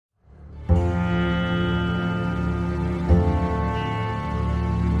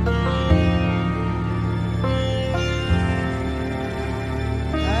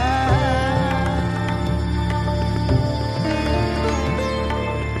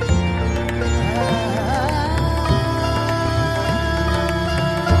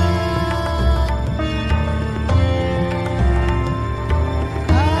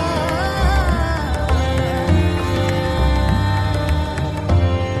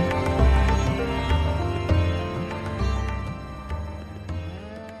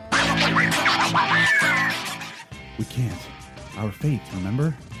Faith,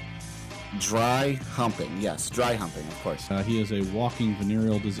 remember? Dry humping. Yes, dry humping, of course. He is a walking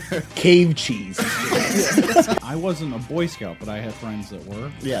venereal disease. Cave cheese. I wasn't a Boy Scout, but I had friends that were.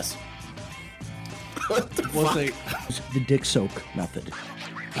 Yes. We'll say, The dick soak method.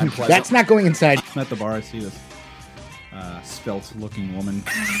 Unpleasant. That's not going inside. I'm at the bar, I see this svelte-looking woman.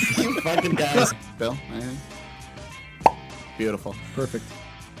 You fucking guys. Bill? Anything? Beautiful. Perfect.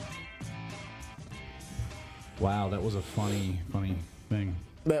 Wow, that was a funny thing.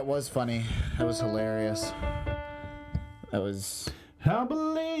 That was funny. That was hilarious. That was... I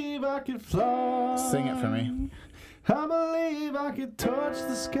believe I could fly. Sing it for me. I believe I could touch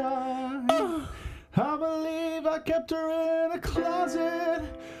the sky. I believe I kept her in a closet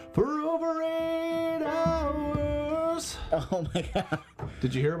for over 8 hours. Oh my god.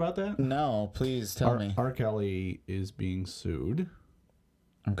 Did you hear about that? No, please tell me. R. Kelly is being sued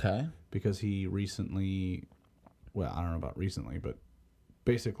Okay. because he recently, well, I don't know about recently, but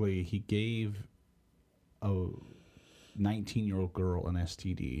basically he gave a 19-year-old girl an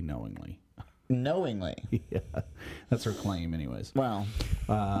STD knowingly. Knowingly. Yeah, that's her claim, anyways. Wow.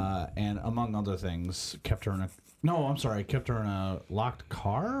 And among other things, kept her in a locked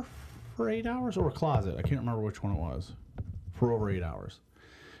car for 8 hours or a closet. I can't remember which one it was. For over 8 hours.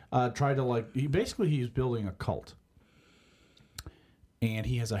 Tried to he's building a cult. And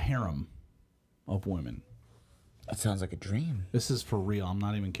he has a harem of women. That sounds like a dream. This is for real. I'm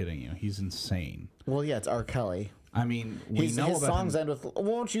not even kidding you. He's insane. Well, yeah, it's R. Kelly. I mean, we know His about songs him. end with,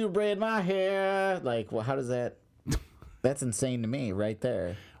 won't you braid my hair? Like, well, how does that... That's insane to me right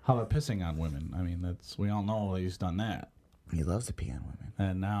there. How about pissing on women? I mean, we all know he's done that. He loves to pee on women.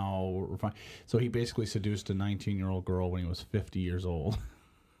 And now we're fine. So he basically seduced a 19-year-old girl when he was 50 years old.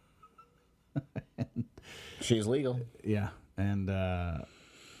 She's legal. Yeah. And I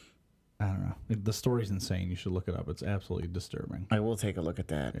don't know. The story's insane. You should look it up. It's absolutely disturbing. I will take a look at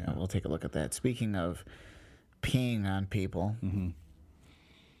that. Yeah. I will take a look at that. Speaking of peeing on people,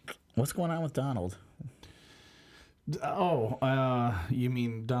 what's going on with Donald? Oh, you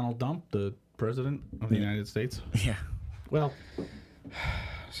mean Donald Trump, the president of the United States? Yeah. Well,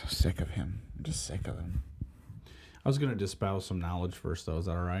 So sick of him. I'm just sick of him. I was going to espouse some knowledge first, though. Is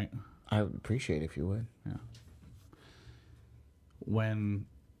that all right? I would appreciate it if you would. Yeah. When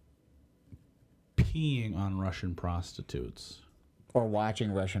peeing on Russian prostitutes, Or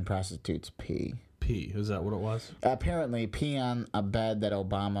watching Russian prostitutes pee. pee, is that what it was? Apparently, pee on a bed that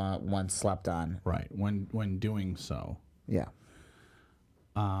Obama once slept on. Right. When doing so, Yeah.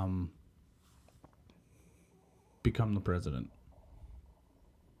 become the president.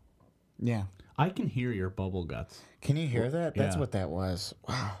 Yeah. I can hear your bubble guts. Can you hear that? That's Yeah. what that was.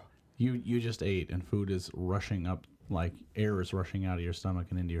 Wow. You just ate, and food is rushing up, like air is rushing out of your stomach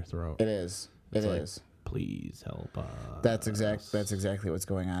and into your throat. It is. It is. Like, please help us. That's exactly what's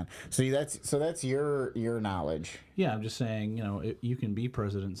going on. So that's your knowledge. Yeah, I'm just saying, you can be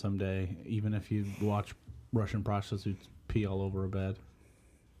president someday, even if you watch Russian prostitutes pee all over a bed.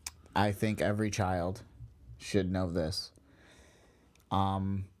 I think every child should know this.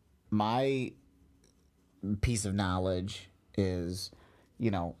 My piece of knowledge is,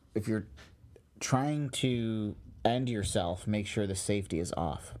 if you're trying to end yourself, make sure the safety is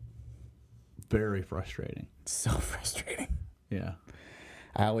off. Very frustrating. So frustrating. Yeah.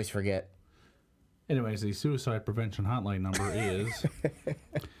 I always forget. Anyways, the suicide prevention hotline number is...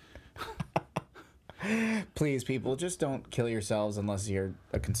 Please, people, just don't kill yourselves unless you're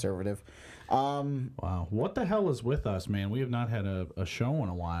a conservative. Wow. What the hell is with us, man? We have not had a show in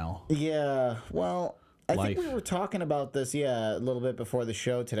a while. Yeah, well, I Life. think we were talking about this, a little bit before the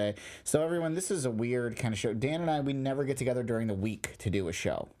show today. So, everyone, this is a weird kind of show. Dan and I, we never get together during the week to do a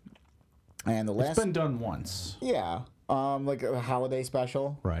show. And the last... It's been done once. Yeah, like a holiday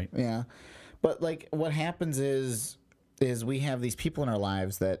special. Right. Yeah. But, like, what happens is we have these people in our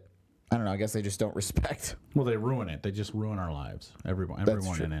lives that, I don't know, I guess they just don't respect. Well, they ruin it. They just ruin our lives. Everyone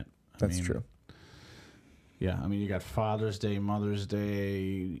true. in it. That's true. Yeah, I mean, you got Father's Day, Mother's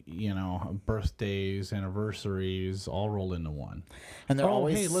Day, birthdays, anniversaries, all rolled into one. And they're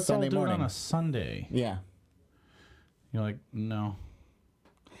always hey, let's Sunday all do morning. it on a Sunday. Yeah. You're like, no.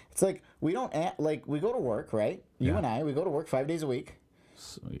 It's like we don't we go to work, right? You Yeah. and I, we go to work 5 days a week.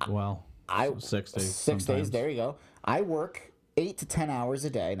 Well, 6 days. 6 days. sometimes. There you go. I work 8 to 10 hours a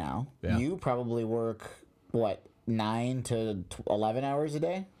day now. Yeah. You probably work 9 to 11 hours a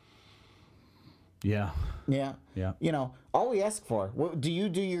day. Yeah. Yeah. Yeah. All we ask for. Do you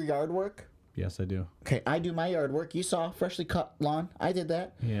do your yard work? Yes, I do. Okay, I do my yard work. You saw freshly cut lawn. I did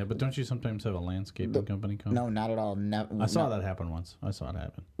that. Yeah, but don't you sometimes have a landscaping company come? No, not at all. I saw that happen once. I saw it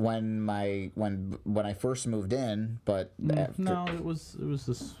happen. When I first moved in, but after, No, it was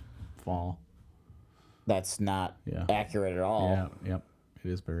this fall. that's not Yeah. accurate at all. Yeah, yep. It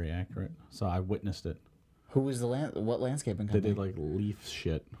is very accurate. So I witnessed it. Who was what landscaping They company? did like leaf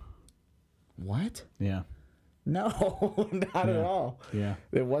shit. What? Yeah. No, not at all. Yeah.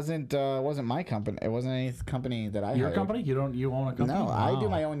 It wasn't my company. It wasn't any company that I Your hired. company? You own a company? No, I do Wow.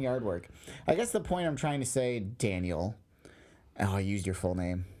 my own yard work. I guess the point I'm trying to say, Daniel. Oh, I used your full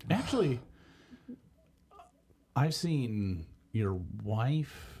name. Actually, I've seen your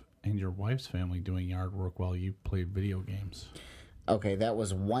wife and your wife's family doing yard work while you played video games. Okay, that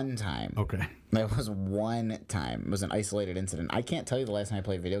was one time. Okay. That was one time. It was an isolated incident. I can't tell you the last time I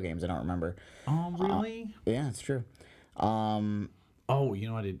played video games. I don't remember. Oh, really? Yeah, it's true. Oh, you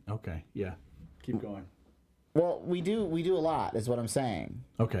know I did. Okay. Yeah. Keep going. Well, we do a lot, is what I'm saying.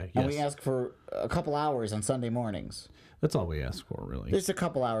 Okay. And Yes. we ask for a couple hours on Sunday mornings. That's all we ask for, really. Just a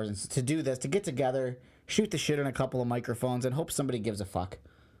couple hours to do this, to get together, shoot the shit on a couple of microphones, and hope somebody gives a fuck.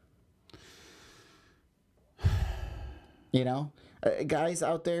 You know? Guys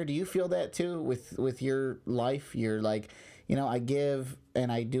out there, do you feel that too with your life? You're like, you know, I give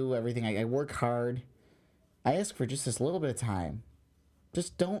and I do everything. I work hard. I ask for just this little bit of time.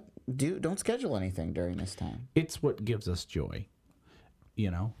 Just don't schedule anything during this time. It's what gives us joy. You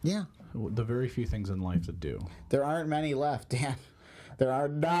know? Yeah. The very few things in life that do. There aren't many left, Dan. There are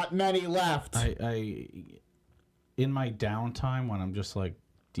not many left. I in my downtime when I'm just like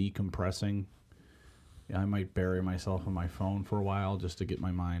decompressing, I might bury myself on my phone for a while just to get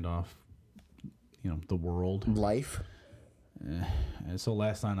my mind off, the world. Life. And so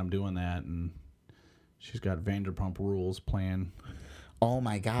last night I'm doing that, and she's got Vanderpump Rules playing. Oh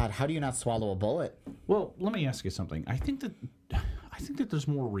my God! How do you not swallow a bullet? Well, let me ask you something. I think that there's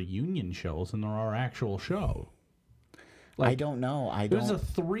more reunion shows than there are actual show. I don't know. There's a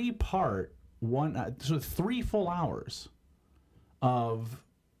 3-part one, so 3 full hours of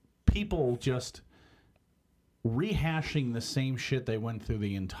people just rehashing the same shit they went through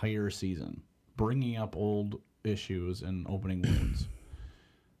the entire season, bringing up old issues and opening wounds.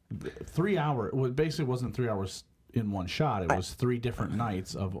 3 hours. Well, it basically wasn't 3 hours in one shot. It was 3 different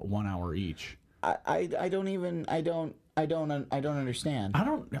nights of 1 hour each. I don't understand.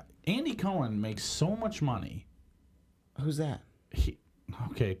 Andy Cohen makes so much money. Who's that?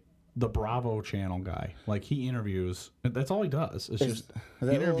 The Bravo channel guy. Like, he interviews. That's all he does. It's just Is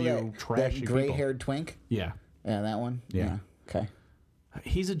that interview that trashy people. gray-haired twink? Yeah. Yeah, that one. Yeah. Okay.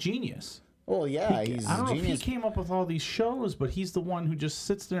 He's a genius. Well, yeah, he's I don't know genius. if he came up with all these shows, but he's the one who just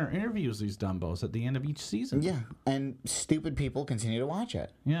sits there and interviews these dumbos at the end of each season. Yeah, and stupid people continue to watch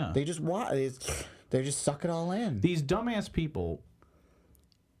it. Yeah. They just watch. They just suck it all in. These dumbass people,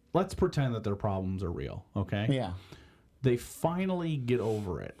 let's pretend that their problems are real, okay? Yeah. They finally get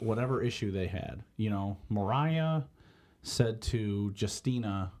over it, whatever issue they had. Mariah said to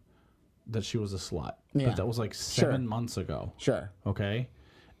Justina that she was a slut. Yeah. But that was like 7 months ago. Sure. Okay?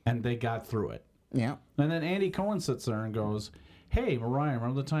 And they got through it. Yeah. And then Andy Cohen sits there and goes, "Hey, Mariah,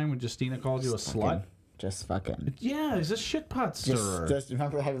 remember the time when Justina called you a slut?" Just fucking. Yeah, he's a shit pot stirrer. Just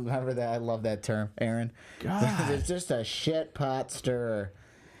remember that. I love that term, Aaron. God. It's just a shit pot stirrer.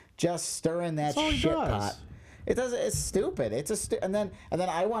 Just stirring that That's all he shit does. pot. It does. It's stupid. And then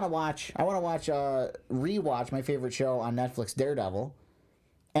I want to watch. Rewatch my favorite show on Netflix, Daredevil.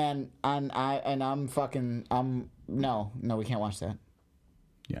 No, we can't watch that.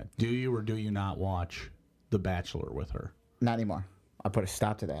 Yeah. Do you or do you not watch The Bachelor with her? Not anymore. I put a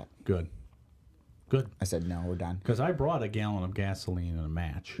stop to that. Good. Good. I said no, we're done. Because I brought a gallon of gasoline in a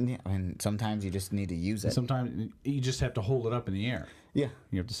match. Yeah, and sometimes you just need to use it. Sometimes you just have to hold it up in the air. Yeah.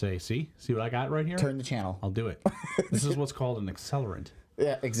 You have to say, see what I got right here? Turn the channel. I'll do it. This is what's called an accelerant.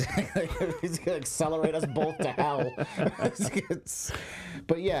 Yeah, exactly. He's gonna accelerate us both to hell.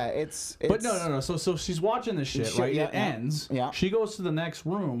 But yeah, it's. But no. So she's watching this shit, right? Yeah, It ends. Yeah. She goes to the next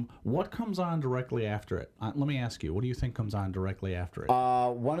room. What comes on directly after it? Let me ask you. What do you think comes on directly after it?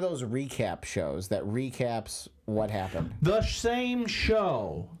 One of those recap shows that recaps what happened. The same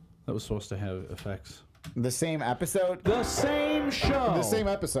show. That was supposed to have effects. The same episode. The same show. The same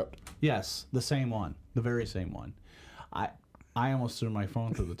episode. Yes, the same one. The very same one. I almost threw my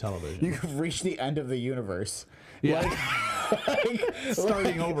phone through the television. You've reached the end of the universe. Yeah.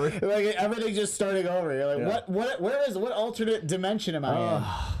 Starting over. Like everything's just starting over. You're like, what alternate dimension am I in?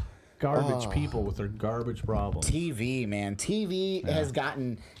 Garbage people with their garbage problems. TV, man. TV has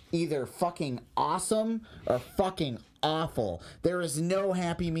gotten either fucking awesome or fucking awful. There is no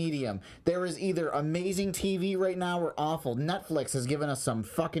happy medium. There is either amazing TV right now or awful. Netflix has given us some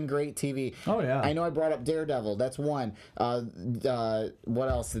fucking great TV. Oh, yeah. I know I brought up Daredevil. That's one. What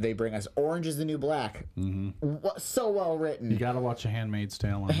else did they bring us? Orange is the New Black. Mm-hmm. So well written. You got to watch A Handmaid's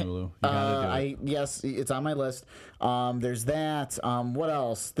Tale on Hulu. You got to do it. Yes, it's on my list. There's that. What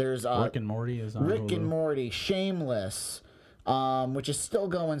else? There's Rick and Morty is on Rick Hulu. and Morty, Shameless, which is still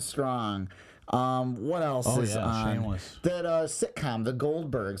going strong. What else is on? Shameless. That sitcom, The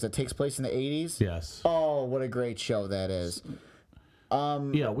Goldbergs, that takes place in the 80s. Yes. Oh, what a great show that is.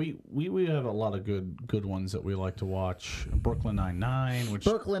 Yeah, we have a lot of good ones that we like to watch. Brooklyn Nine-Nine, which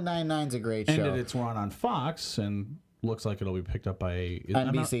Brooklyn Nine-Nine's a great show. ended its run on Fox and looks like it'll be picked up by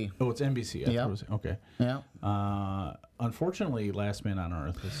NBC. It's NBC. Yeah. Okay. Yeah. Unfortunately, Last Man on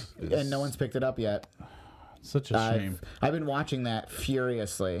Earth is And no one's picked it up yet. such a shame. I've been watching that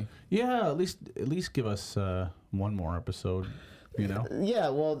furiously. Yeah, at least give us one more episode. You know, Yeah,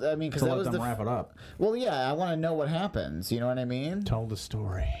 well, I mean, because to that let was them the. wrap it up. Well, yeah, I want to know what happens. You know what I mean? Tell the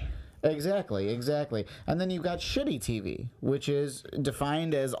story. Exactly. And then you've got shitty TV, which is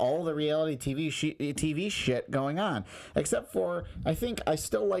defined as all the reality TV shit going on. Except for, I think I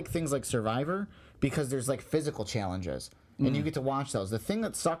still like things like Survivor because there's like physical challenges. And you get to watch those. The thing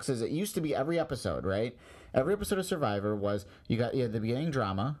that sucks is it used to be every episode, right? Every episode of Survivor was you had the beginning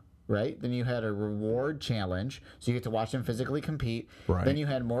drama, right? Then you had a reward challenge, so you get to watch them physically compete. Right. Then you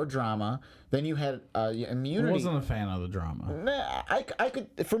had more drama. Then you had immunity. I wasn't a fan of the drama. Nah, I could,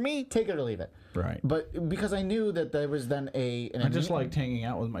 for me, take it or leave it. Right. But because I knew that there was then I just liked hanging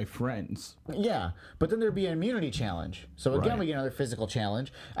out with my friends. Yeah, but then there'd be an immunity challenge. So again, Right. we get another physical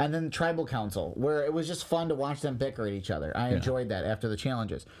challenge, and then tribal council, where it was just fun to watch them bicker at each other. I enjoyed that after the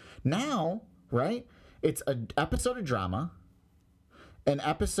challenges. Now, right? It's an episode of drama, an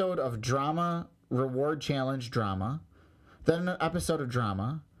episode of drama reward challenge drama, then an episode of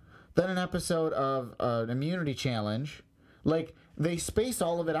drama, then an episode of an immunity challenge. Like, they space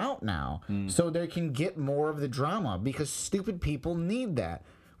all of it out now so they can get more of the drama because stupid people need that.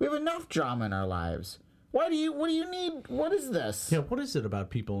 We have enough drama in our lives. What do you need? What is this? Yeah, what is it about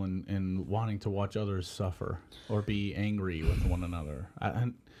people and wanting to watch others suffer or be angry with one another?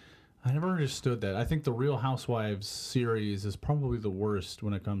 I never understood that. I think the Real Housewives series is probably the worst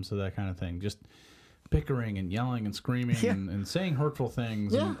when it comes to that kind of thing. Just bickering and yelling and screaming and saying hurtful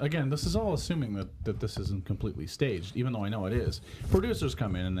things. Yeah. And again, this is all assuming that this isn't completely staged, even though I know it is. Producers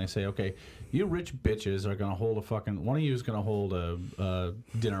come in and they say, okay, you rich bitches are going to hold one of you is going to hold a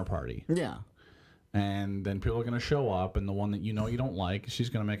dinner party. Yeah. And then people are going to show up, and the one that you know you don't like, she's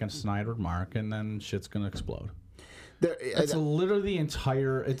going to make a snide remark, and then shit's going to explode. That's literally the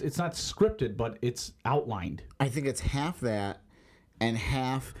entire... It's not scripted, but it's outlined. I think it's half that and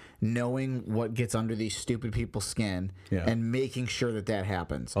half knowing what gets under these stupid people's skin and making sure that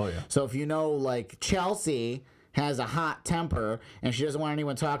happens. Oh, yeah. So if you know, like, Chelsea has a hot temper and she doesn't want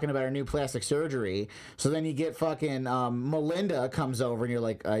anyone talking about her new plastic surgery, so then you get fucking Melinda comes over and you're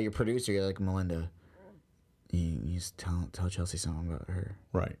like, your producer, you're like, Melinda, you just tell Chelsea something about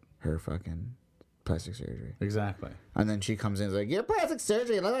her fucking plastic surgery. Exactly. And then she comes in and is like, your plastic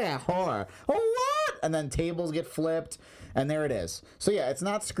surgery looks like a whore. Oh, what? And then tables get flipped, and there it is. So, yeah, it's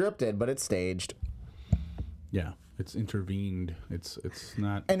not scripted, but it's staged. Yeah, it's intervened. It's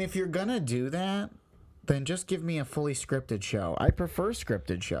not... And if you're going to do that, then just give me a fully scripted show. I prefer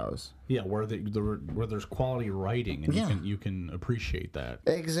scripted shows. Yeah, where there's quality writing, and you can appreciate that.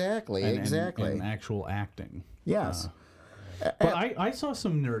 Exactly, exactly. And actual acting. Yes. But I saw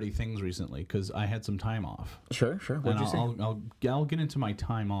some nerdy things recently because I had some time off. Sure. What'd you see? I'll get into my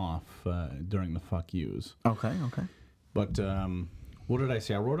time off during the fuck yous. Okay. But what did I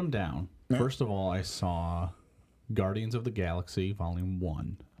say? I wrote them down. Yeah. First of all, I saw Guardians of the Galaxy Volume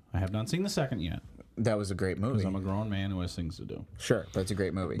 1. I have not seen the second yet That was a great movie. because I'm a grown man who has things to do. Sure, that's a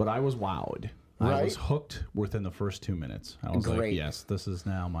great movie. But I was wowed. Right? I was hooked within the first 2 minutes. I was like, Great. yes, this is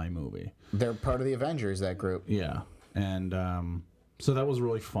now my movie. They're part of the Avengers, that group. Yeah. And so that was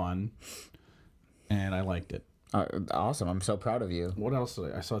really fun. And I liked it. Awesome. I'm so proud of you. What else?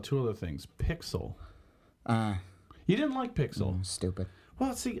 I saw two other things. Pixel. You didn't like Pixel. Stupid.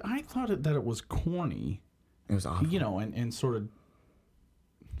 Well, see, I thought that it was corny. It was awful. You know, and sort of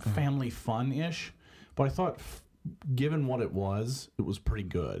family fun-ish. But I thought, given what it was pretty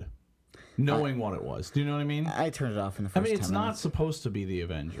good. Knowing what it was. Do you know what I mean? I turned it off in the first 10 it's minutes. not supposed to be the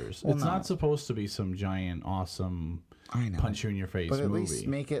Avengers. Well, it's no. not supposed to be some giant, awesome, I know. punch you in your face But at movie. least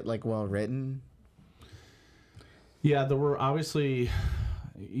make it, like, well written. Yeah, there were obviously...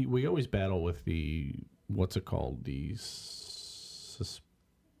 We always battle with the... What's it called?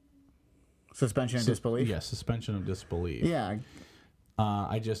 Suspension of disbelief. Yeah, suspension of disbelief. Yeah.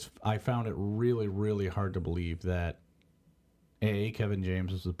 I found it really, really hard to believe that Kevin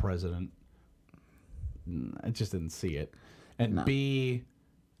James was the president. I just didn't see it, and B,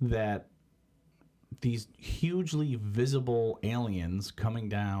 that these hugely visible aliens coming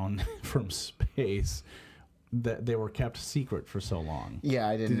down from space, that they were kept secret for so long. Yeah,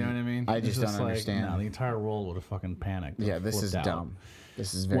 I didn't. Do you know what I mean? I It's just don't understand. No, the entire world would have fucking panicked. Yeah, this is flipped out. dumb.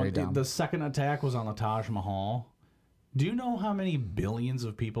 This is very dumb. The second attack was on the Taj Mahal. Do you know how many billions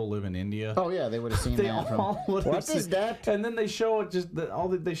of people live in India? Oh yeah, they would have seen They that. all would have What is seen- that? And then they show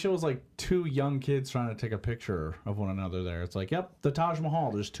it they show is like two young kids trying to take a picture of one another there. It's like, yep, the Taj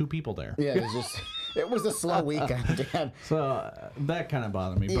Mahal. There's two people there. Yeah, it was a slow weekend, Dan. So that kind of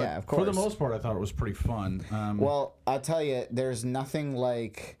bothered me. But Yeah, of for the course. most part, I thought it was pretty fun. Well, I'll tell you, there's nothing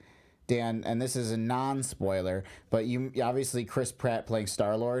like, Dan, and this is a non-spoiler, but you obviously Chris Pratt playing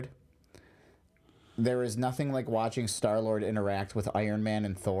Star-Lord. There is nothing like watching Star-Lord interact with Iron Man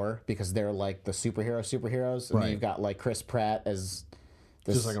and Thor, because they're like the superheroes, and Right. then you've got like Chris Pratt as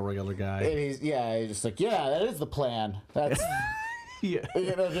this, just like a regular guy. and he's just like, yeah, that is the plan. That's Yeah.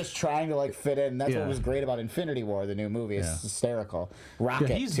 just trying to like fit in. That's Yeah. what was great about Infinity War, the new movie. It's Yeah. hysterical. Rocket,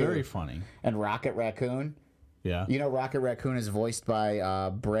 Yeah, he's too. very funny. And Rocket Raccoon. Yeah. You know, Rocket Raccoon is voiced by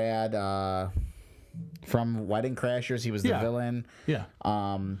Brad from Wedding Crashers. He was the Yeah. villain. Yeah.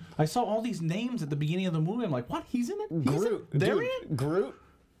 I saw all these names at the beginning of the movie. I'm like, what? He's in it? He's Groot. in it? They're Dude, in it? Groot.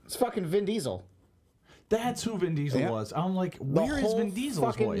 It's fucking Vin Diesel. That's who Vin Diesel Yeah. was. I'm like, The where is whole Vin Diesel's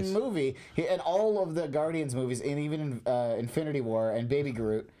fucking voice? movie, and all of the Guardians movies, and even in Infinity War and Baby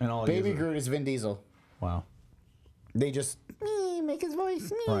Groot. And all he Baby is- Groot is Vin Diesel. Wow. They just make his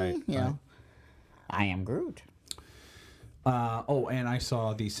voice. Right, You know. I am Groot. And I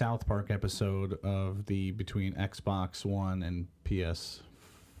saw the South Park episode of the between Xbox One and PS3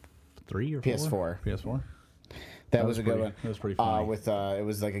 or PS4. PS4. That was a good pretty- one. that was pretty funny. It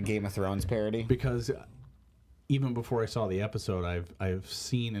was like a Game of Thrones parody. Because even before I saw the episode, I've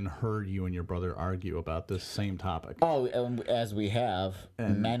seen and heard you and your brother argue about this same topic, Oh, as we have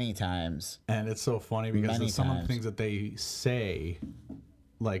many times. and it's so funny because Many some of the times. things that they say,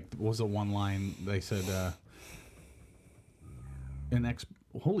 like what was the one line they said,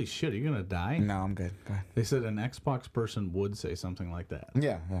 holy shit, are you gonna die? No, I'm good. Go ahead. They said an Xbox person would say something like that.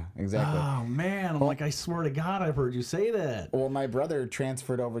 Yeah, exactly. Oh man, I'm like, I swear to God, I've heard you say that. Well, my brother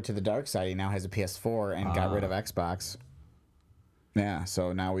transferred over to the dark side. He now has a PS4 and got Ah. rid of Xbox. Yeah,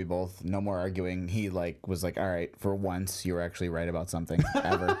 so now we both no more arguing. He was like, all right, for once you were actually right about something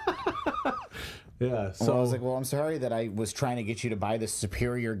ever. Yeah. So I was like, well, I'm sorry that I was trying to get you to buy this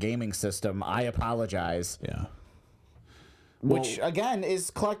superior gaming system. I apologize. yeah. Which again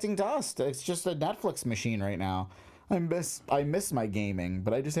is collecting dust. It's just a Netflix machine right now. I miss my gaming,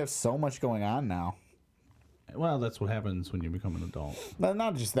 but I just have so much going on now. Well, that's what happens when you become an adult. But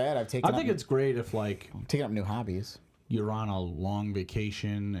not just that. I think it's great if like taking up new hobbies. you're on a long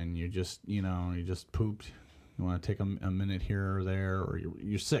vacation and you just pooped. You want to take a minute here or there, or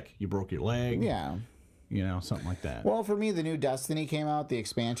you're sick. You broke your leg. Yeah. Something like that. Well, for me, the new Destiny came out, the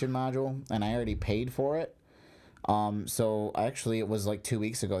expansion module, and I already paid for it. So actually, it was like 2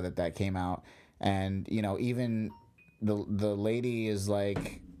 weeks ago that came out, and even the lady is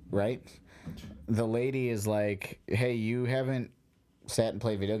like, right? The lady is like, hey, you haven't sat and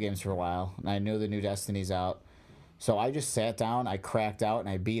played video games for a while, and I know the new Destiny's out, so I just sat down, I cracked out, and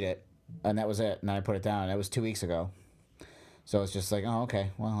I beat it, and that was it, and I put it down. That was 2 weeks ago. So it's just like, oh, okay,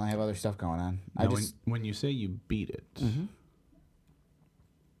 well, I have other stuff going on. Now, when you say you beat it,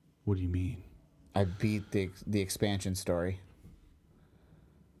 what do you mean? I beat the expansion story,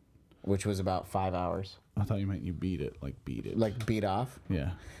 which was about 5 hours. I thought you meant you beat it, like beat it. Like beat off?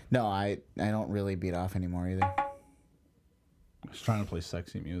 Yeah. No, I don't really beat off anymore either. I was trying to play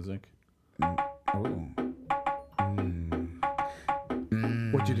sexy music. Ooh.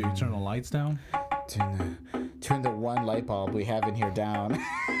 What'd you do? You turn the lights down? Turn the one light bulb we have in here down.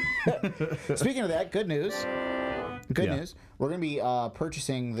 Speaking of that, good news. Good Yeah. news. We're going to be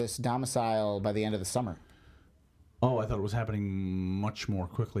purchasing this domicile by the end of the summer. Oh, I thought it was happening much more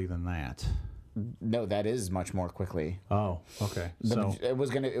quickly than that. No, that is much more quickly. Oh, okay. So, It was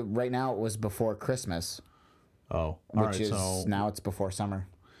going to, right now it was before Christmas, all which right. is So, now it's before summer.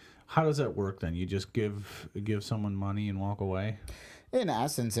 how does that work then? You just give someone money and walk away? In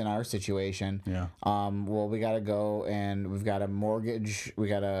essence, in our situation, Yeah. well, we got to go and we've got a mortgage. We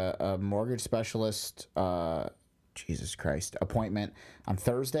got a mortgage specialist. Jesus Christ, appointment on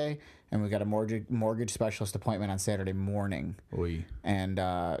Thursday, and we got a mortgage specialist appointment on Saturday morning. Oui. And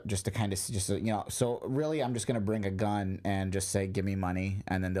just to kind of so really, I'm just gonna bring a gun and just say, "Give me money,"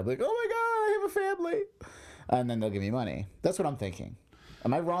 and then they'll be like, "Oh my God, I and then they'll give me money. That's what I'm thinking.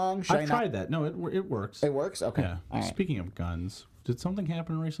 Am I wrong? Should I've tried that. No, it works. It works? Okay. Yeah. All right. Speaking of guns, did something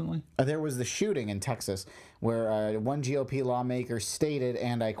happen recently? There was the shooting in Texas where one GOP lawmaker stated,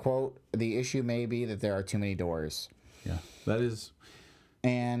 and I quote, "The issue may be that there are too many doors." Yeah, that is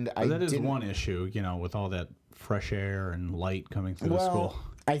And I that is didn't, one issue. You know, with all that fresh air and light coming through the school.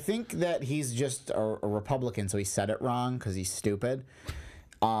 I think that he's just a Republican, so he said it wrong because he's stupid.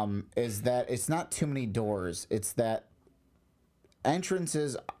 Is that it's not too many doors. It's that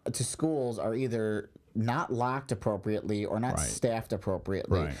entrances to schools are either not locked appropriately or not Right. staffed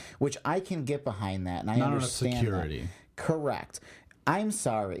appropriately, Right. which I can get behind that, and I Not enough understand security. that. Correct. I'm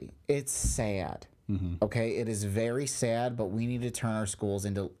sorry. It's sad. Okay, it is very sad, but we need to turn our schools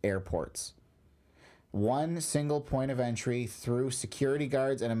into airports. One single point of entry through security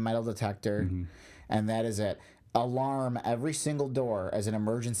guards and a metal detector, and that is it. Alarm every single door as an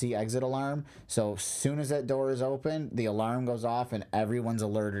emergency exit alarm. So as soon as that door is open, the alarm goes off and everyone's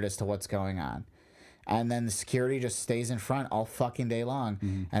alerted as to what's going on. And then the security just stays in front all fucking day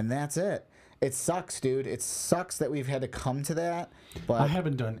long. And that's it. It sucks, dude. It sucks that we've had to come to that. I But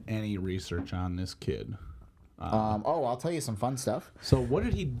haven't done any research on this kid. I'll tell you some fun stuff. So what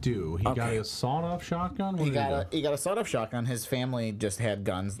did he do? He got Okay. a sawed-off shotgun. What He did got do? a sawed-off shotgun. His family just had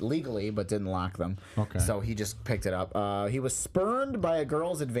guns legally, but didn't lock them. Okay. So he just picked it up. He was spurned by a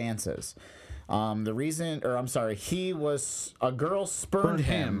girl's advances. A girl spurned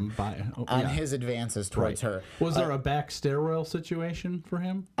him by on his advances towards her. Was there a back stairwell situation for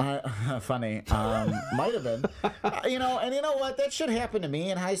him? Funny. Might have been. You know what? That should happen to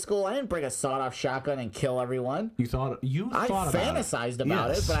me in high school. I didn't bring a sawed-off shotgun and kill everyone. I thought about fantasized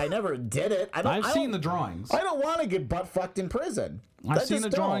about it, Yes. but I never did it. I've seen the drawings. I don't want to get butt fucked in prison. I've seen the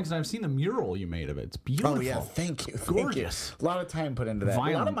drawings and I've seen the mural you made of it. It's beautiful. Oh yeah, thank you. Gorgeous. A lot of time put into that. A lot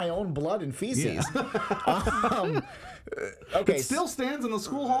Violent. of my own blood and feces. Okay, It still stands in the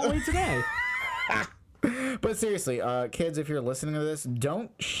school hallway today. but seriously, kids, if you're listening to this,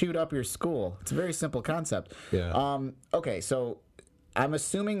 don't shoot up your school. It's a very simple concept. Yeah. Okay, so I'm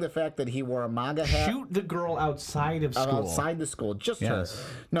assuming the fact that he wore a MAGA hat. Shoot the girl outside of school. Outside the school, just Yes. her.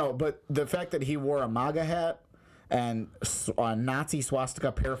 No, but the fact that he wore a MAGA hat and Nazi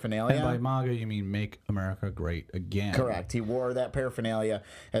swastika paraphernalia. And by MAGA, you mean Make America Great Again. Correct. He wore that paraphernalia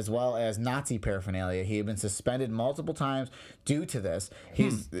as well as Nazi paraphernalia. He had been suspended multiple times due to this.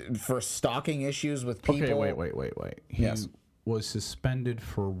 He's for stalking issues with people. Okay, wait. He Yes. was suspended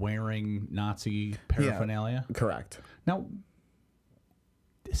for wearing Nazi paraphernalia. Correct. Now,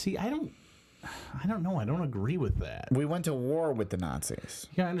 see, I don't know. I don't agree with that. We went to war with the Nazis.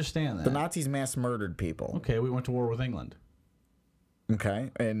 You gotta understand that. The Nazis mass murdered people. Okay, we went to war with England.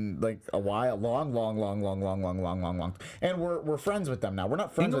 Okay, and like a while, long, and we're friends with them now. We're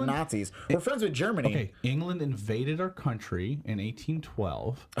not friends with England? Nazis. We're friends with Germany. Okay, England invaded our country in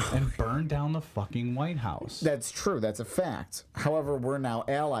 1812 and burned down the fucking White House. That's true. That's a fact. However, we're now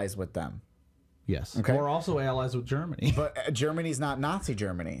allies with them. Yes. Okay. We're also allies with Germany. But Germany's not Nazi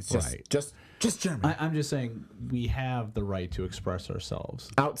Germany. It's just Right. just Germany. I'm just saying we have the right to express ourselves.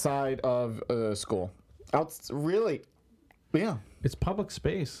 Outside of school. Really? Yeah. It's public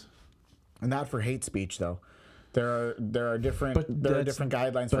space. Not for hate speech though. There are different different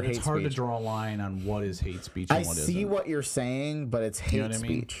guidelines for But hate it's hard speech. to draw a line on what is hate speech and I what see isn't. what you're saying, but it's hate know what I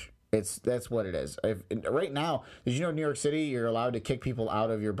mean? speech. That's what it is. Right now, did you know in New York City you're allowed to kick people out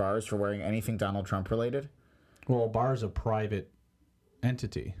of your bars for wearing anything Donald Trump related? Well, a bar is a private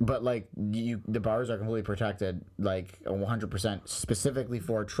entity. But like the bars are completely protected, like 100%, specifically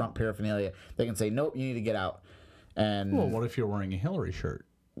for Trump paraphernalia. They can say, nope, you need to get out. And Well, what if you're wearing a Hillary shirt?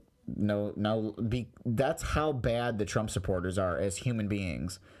 that's how bad the Trump supporters are as human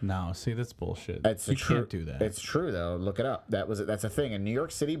beings. No, see, that's bullshit. It's You true. can't do that. It's true though. Look it up. That's a thing in New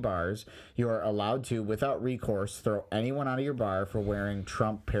York City bars. You are allowed to, without recourse, throw anyone out of your bar for wearing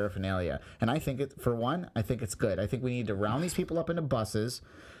Trump paraphernalia. And I think I think it's good. I think we need to round these people up into buses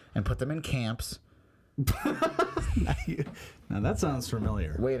and put them in camps. Now that sounds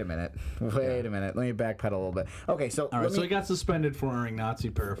familiar. Wait a minute. Let me backpedal a little bit. Okay, so All right, so he got suspended for wearing Nazi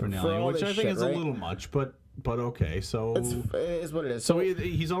For paraphernalia, all which this I think shit, is right? a little much, but okay. So it is what it is. so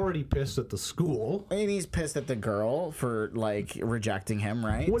he's already pissed at the school. And he's pissed at the girl for like rejecting him,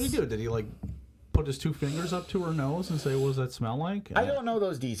 right? What did he do? Did he like put his two fingers up to her nose and say, "What does that smell like?" I don't know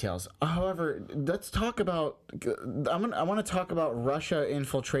those details. However, let's talk about. I want to talk about Russia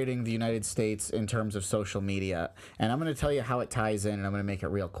infiltrating the United States in terms of social media, and I'm going to tell you how it ties in, and I'm going to make it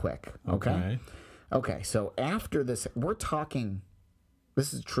real quick. Okay. Okay. So after this, we're talking.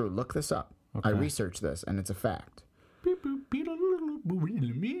 This is true. Look this up. I researched this, and it's a fact.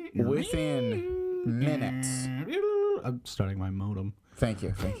 Within minutes. I'm starting my modem. Thank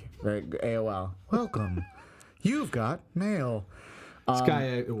you. Very AOL. Welcome. You've got mail. This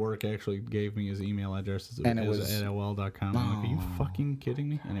guy at work actually gave me his email address And it as was- AOL.com. I'm like, are you fucking kidding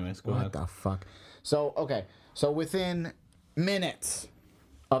me? Anyways, go What ahead. the fuck? So, okay. So within minutes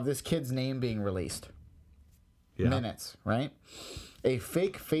of this kid's name being released, Yeah. minutes, right? A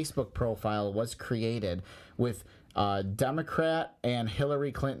fake Facebook profile was created with Democrat and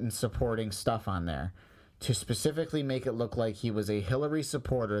Hillary Clinton supporting stuff on there to specifically make it look like he was a Hillary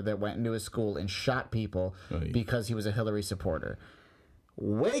supporter that went into his school and shot people Oy. because he was a Hillary supporter.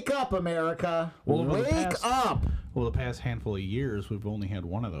 Wake up, America! Well, over the Wake past- up! Well, the past handful of years, we've only had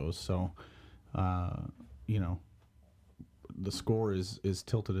one of those, so you know, the score is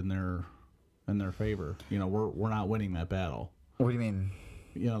tilted in their favor. You know, we're not winning that battle. What do you mean?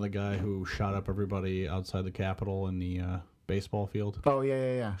 You know, the guy who shot up everybody outside the Capitol in the baseball field, Oh,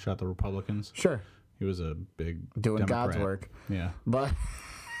 yeah. shot the Republicans. Sure. He was a big Doing Democrat. God's work. Yeah. But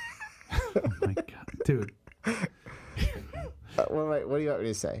Oh my God, dude. what do you want me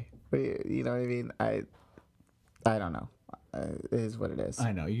to say? You know what I mean? I don't know. It is what it is.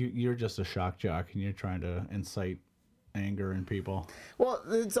 I know you're just a shock jock, and you're trying to incite anger in people. Well,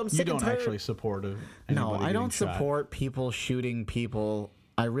 I'm You sick and don't tired. actually support it. No, I don't support people shooting people.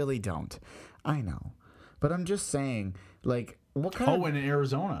 I really don't. I know, but I'm just saying, like, what kind Oh, of? and in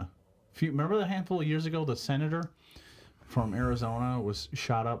Arizona, if you remember, the handful of years ago, the senator from Arizona was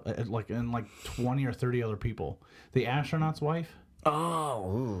shot up, and 20 or 30 other people. The astronaut's wife. Oh,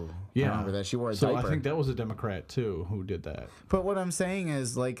 ooh. Yeah, I remember that she wore a so diaper. I think that was a Democrat too who did that. But what I'm saying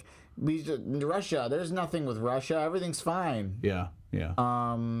is, like, Russia. There's nothing with Russia. Everything's fine. Yeah.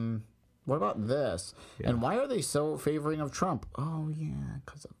 What about this? And why are they so favoring of Trump? Oh yeah,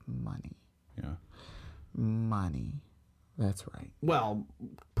 because of money. Yeah. Money. That's right. Well,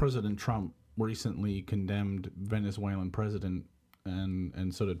 President Trump recently condemned Venezuelan president,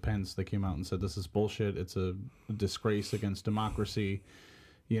 and so did Pence. They came out and said this is bullshit. It's a disgrace against democracy.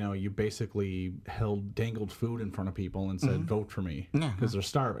 You know, you basically dangled food in front of people and said, vote for me, because they're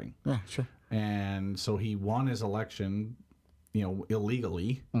starving. Yeah, sure. And so he won his election, you know,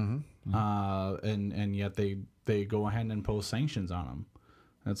 illegally, and yet they go ahead and impose sanctions on him.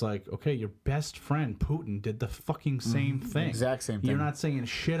 And it's like, okay, your best friend Putin did the fucking same thing. Exact same You're thing. not saying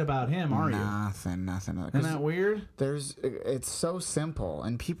shit about him, are you? Nothing. Isn't that weird? It's so simple,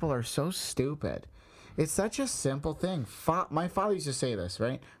 and people are so stupid. It's such a simple thing. My father used to say this,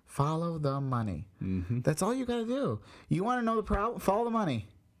 right? Follow the money. Mm-hmm. That's all you got to do. You want to know the problem? Follow the money.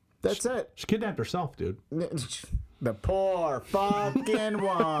 That's it. She kidnapped herself, dude. The poor fucking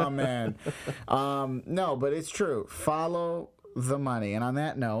woman. No, but it's true. Follow the money. And on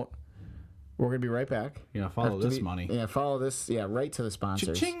that note, we're going to be right back. Yeah, follow this money. Yeah, follow this. Yeah, right to the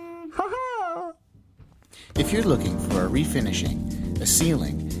sponsors. Cha-ching! Ha-ha! If you're looking for a refinishing, a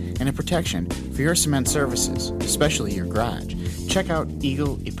sealing, and a protection for your cement services, especially your garage, check out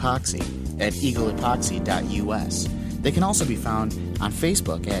Eagle Epoxy at eagleepoxy.us. They can also be found on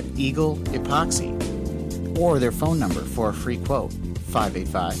Facebook at Eagle Epoxy, or their phone number for a free quote,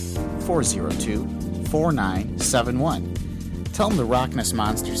 585-402-4971. Tell them the Rockness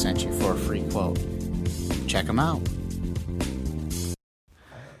Monster sent you for a free quote. Check them out.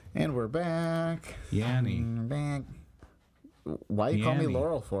 And we're back. Yanni. We're back. Why you call me Yanni.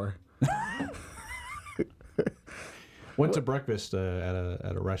 Laurel for? Went to breakfast at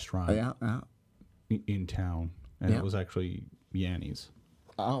a restaurant Yeah. in town, and Yeah. it was actually Yanni's.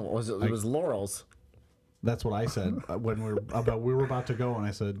 Oh, was it? It was Laurel's. That's what I said when we were about to go, and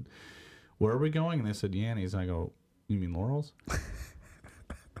I said, "Where are we going?" And they said Yanni's. And I go, "You mean Laurel's?"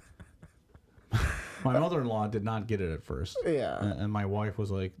 My mother-in-law did not get it at first. Yeah. And my wife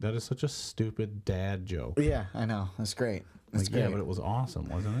was like, "That is such a stupid dad joke." Yeah, I know. That's great. That's Like, great. yeah, but it was awesome,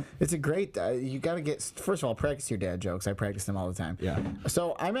 wasn't it? It's a great. You got to get. First of all, practice your dad jokes. I practice them all the time. Yeah.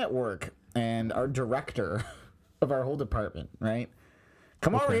 So I'm at work, and our director of our whole department, right?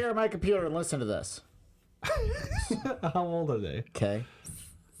 Come over here on my computer and listen to this. How old are they? Okay.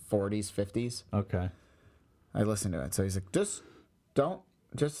 40s, 50s. Okay. I listened to it. So he's like, just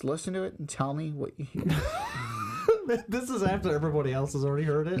listen to it and tell me what you hear. This is after everybody else has already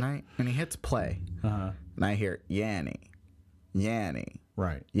heard it. And he hits play. Uh-huh. And I hear Yanni.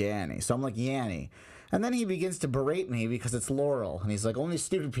 Right. Yanni. So I'm like, Yanni. And then he begins to berate me because it's Laurel. And he's like, only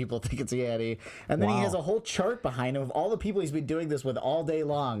stupid people think it's Yanni. And then he Wow. has a whole chart behind him of all the people he's been doing this with all day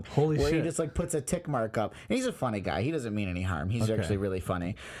long. Holy where shit. he just like puts a tick mark up. And he's a funny guy. He doesn't mean any harm. He's actually really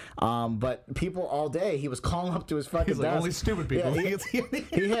funny. But people all day, he was calling up to his fucking He's like, desk. only stupid people. Yeah,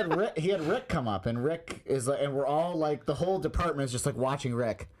 he had Rick come up, and Rick is like, and we're all like, the whole department is just like watching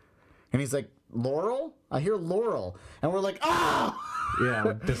Rick. And he's like, Laurel? I hear Laurel. And we're like, ah! Yeah,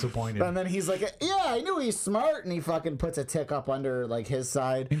 we're disappointed. And then he's like, yeah, I knew he's smart. And he fucking puts a tick up under like his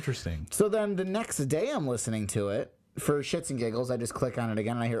side. Interesting. So then the next day I'm listening to it for shits and giggles. I just click on it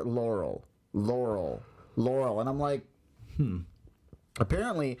again and I hear Laurel. And I'm like,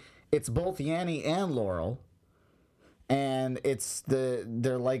 apparently it's both Yanny and Laurel. And it's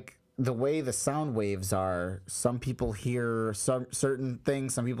they're like the way the sound waves are. Some people hear some certain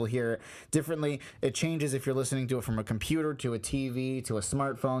things, some people hear it differently. It changes if you're listening to it from a computer to a TV to a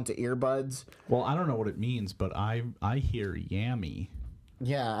smartphone to earbuds. Well, I don't know what it means, but I hear yammy.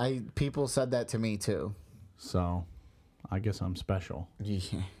 Yeah, people said that to me too. So I guess I'm special.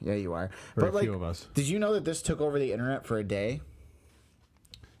 Yeah, you are. Very few of us. Did you know that this took over the internet for a day?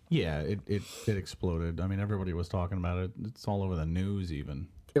 Yeah, it exploded. I mean, everybody was talking about it. It's all over the news even.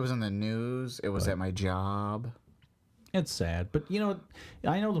 It was in the news. It was at my job. It's sad. But, you know,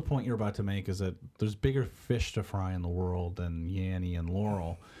 I know the point you're about to make is that there's bigger fish to fry in the world than Yanny and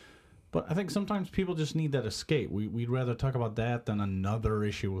Laurel. But I think sometimes people just need that escape. We'd rather talk about that than another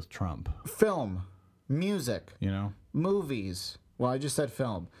issue with Trump. Film, music, You know? movies. Well, I just said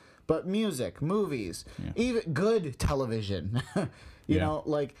film. But music, movies, even good television. You know,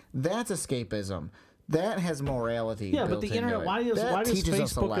 like that's escapism. That has morality. Yeah, but built the into internet. it. Why does That teaches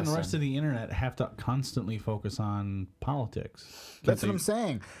us a Facebook and the rest lesson. of the internet have to constantly focus on politics? That's what I'm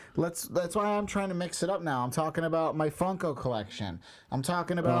saying. That's why I'm trying to mix it up now. I'm talking about my Funko collection. I'm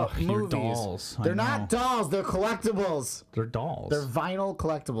talking about Ugh, your movies. dolls. I They're know. not dolls. They're collectibles. They're dolls. They're vinyl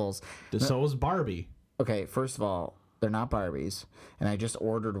collectibles. So is Barbie. Okay, first of all, they're not Barbies, and I just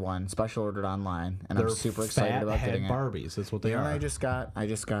ordered one, special ordered online, and They're I'm super excited about fat-head getting it. Barbies. That's what they You know are. what I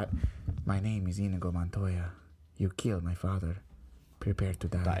just got. My name is Inigo Montoya. You killed my father. Prepare to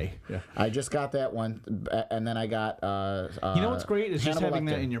die. Die. Yeah. I just got that one, and then I got. You know what's great is just Hannibal having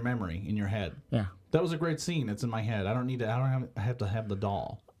that Lecter. in your memory, in your head. Yeah, That was a great scene. It's in my head. I don't need to. I don't have to have the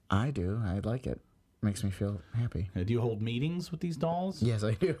doll. I do. I like it. Makes me feel happy. Do you hold meetings with these dolls? Yes,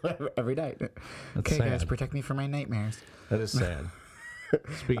 I do every night. Okay, guys, sad. protect me from my nightmares. That is sad.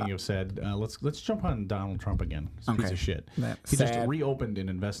 Speaking of sad, let's jump on Donald Trump again. He's a piece Okay. of shit. That's He just sad. reopened an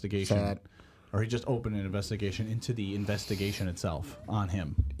investigation, Sad. or he just opened an investigation into the investigation itself on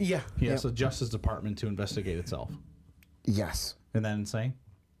him. Yeah. He asked the Justice Department to investigate itself. Yes. Isn't that insane?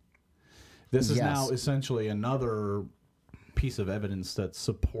 This is Yes. now essentially another piece of evidence that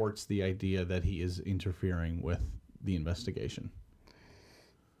supports the idea that he is interfering with the investigation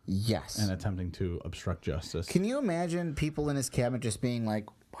Yes. and attempting to obstruct justice. Can you imagine people in his cabinet just being like,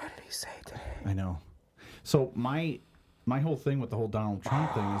 "What did he say today?" I know. So my whole thing with the whole Donald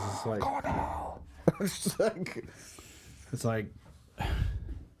Trump thing is it's like It's like, it's like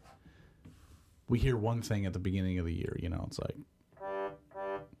we hear one thing at the beginning of the year, you know, it's like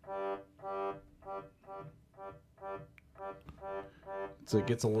it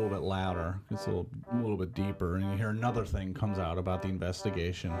gets a little bit louder, gets a little bit deeper, and you hear another thing comes out about the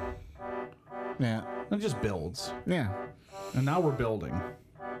investigation. yeah, And it just builds. yeah. And now we're building.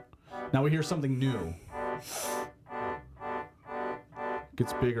 Now we hear something new.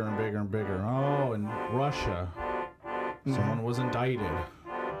 Gets bigger and bigger and bigger. Oh, in Russia, someone was indicted.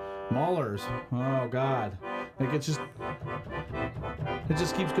 Mueller's. Oh God. Like it just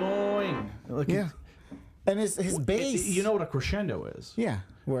keeps going. Like Yeah. And his base. you know what a crescendo is. Yeah.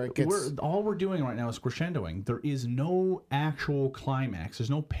 Where it gets. All we're doing right now is crescendoing. There is no actual climax. There's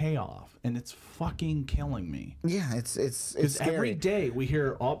no payoff, and it's fucking killing me. Yeah. It's Because scary. every day we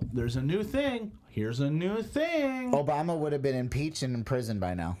hear, oh, there's a new thing. Here's a new thing. Obama would have been impeached and in prison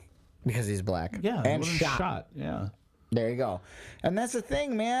by now because he's black. Yeah, And wasn't shot. Yeah. There you go. And that's the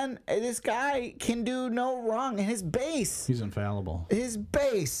thing, man. This guy can do no wrong. And his base. He's infallible. His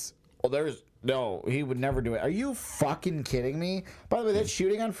base. Well, there's no. He would never do it. Are you fucking kidding me? By the way, that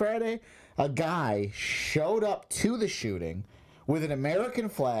shooting on Friday, a guy showed up to the shooting with an American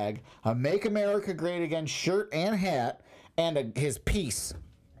flag, a "Make America Great Again" shirt and hat, and his piece,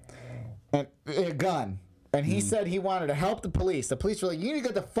 and a gun. And he said he wanted to help the police. The police were like, "You need to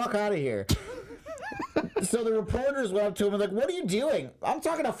get the fuck out of here." So the reporters went up to him and like, "What are you doing?" "I'm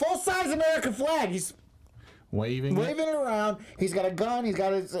talking a full-size American flag." He's Waving. waving it around. He's got a gun. He's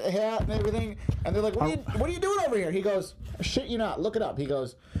got his hat and everything. And they're like, what are you doing over here? He goes, "Shit, you not. Look it up." He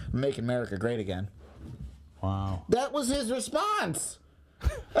goes, "Make America Great Again." Wow. That was his response.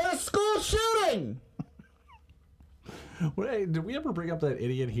 At a school shooting. Wait, did we ever bring up that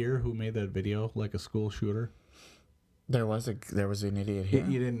idiot here who made that video like a school shooter? There was an idiot You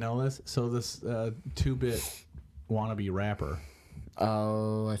here. didn't know this? So this 2-bit wannabe rapper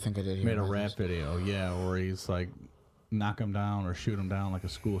Oh, I think I did hear made a about rap this. video, yeah, where he's like knock him down or shoot him down like a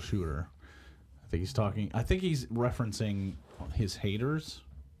school shooter. think he's talking. I think he's referencing his haters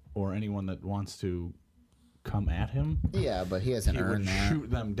or anyone that wants to come at him. Yeah, but he hasn't He would earned that. shoot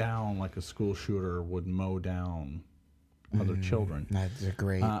them down like a school shooter would mow down other children. That's a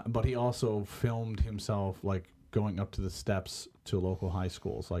great. But he also filmed himself like going up to the steps to local high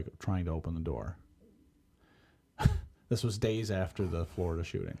schools, like trying to open the door. This was days after the Florida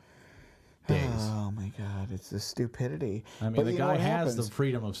shooting. Days. Oh my God! It's the stupidity. I mean, But the you know guy what has happens? the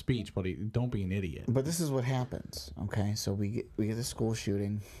freedom of speech, but don't be an idiot. But this is what happens. Okay, so we get the school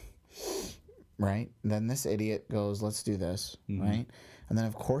shooting, right? Then this idiot goes, "Let's do this," right? And then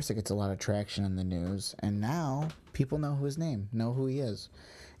of course it gets a lot of traction in the news, and now people know his name, know who he is.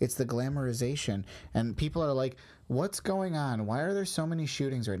 It's the glamorization, and people are like, "What's going on? Why are there so many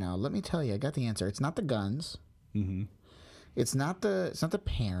shootings right now?" Let me tell you, I got the answer. It's not the guns. It's not the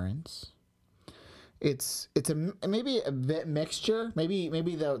parents. It's maybe a bit mixture. Maybe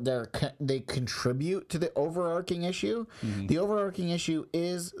they contribute to the overarching issue. The overarching issue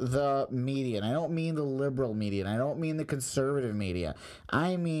is the media, and I don't mean the liberal media, and I don't mean the conservative media.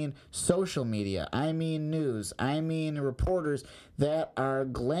 I mean social media. I mean news. I mean reporters that are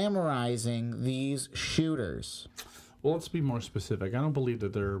glamorizing these shooters. Well, let's be more specific. I don't believe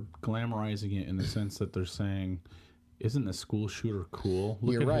that they're glamorizing it in the sense that they're saying, "Isn't the school shooter cool?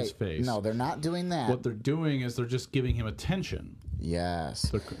 Look You're at right. his face." No, they're not doing that. What they're doing is they're just giving him attention.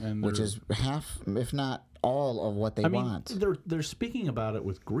 Yes, And which they're- is half, if not all, of what they I mean, want. they're speaking about it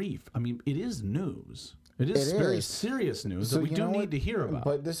with grief. I mean, it is news. It is very is. serious news So that we you do know need what? to hear about.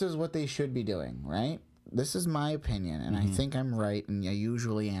 But this is what they should be doing, right? This is my opinion, and I think I'm right, and I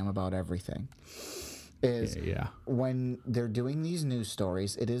usually am about everything. Is yeah. when they're doing these news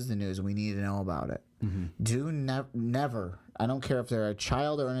stories, it is the news. We need to know about it. Do never, I don't care if they're a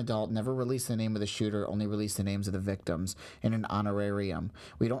child or an adult, never release the name of the shooter. Only release the names of the victims in an honorarium.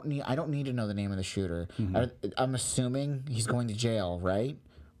 I don't need to know the name of the shooter. I'm assuming he's going to jail, right?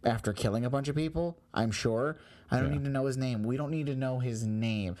 After killing a bunch of people, I'm sure. I don't need to know his name. We don't need to know his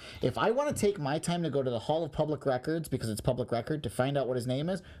name. If I want to take my time to go to the Hall of Public Records because it's public record to find out what his name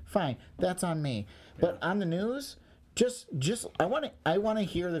is, fine, that's on me. But on the news, just I want to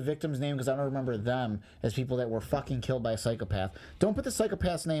hear the victim's name because I don't remember them as people that were fucking killed by a psychopath. Don't put the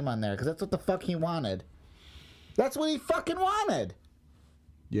psychopath's name on there because that's what the fuck he wanted. That's what he fucking wanted.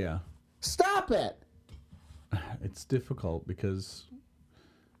 Yeah. Stop it. It's difficult because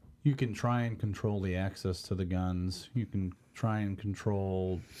you can try and control the access to the guns. You can try and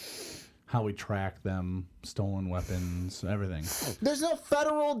control how we track them, stolen weapons, everything. There's no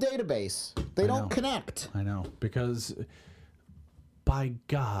federal database. They don't know. connect. I know, because by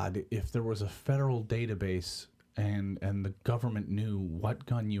God, if there was a federal database and the government knew what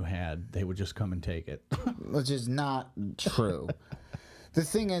gun you had, they would just come and take it. Which is not true. The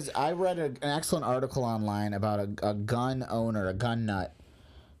thing is, I read an excellent article online about a gun owner, a gun nut,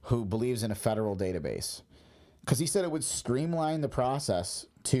 who believes in a federal database. Because he said it would streamline the process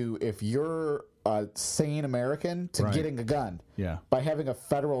to, if you're a sane American, to Right. getting a gun. Yeah. By having a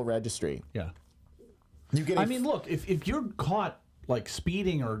federal registry. Yeah. You get I mean, look, if you're caught like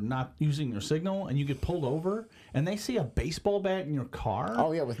speeding or not using your signal and you get pulled over and they see a baseball bat in your car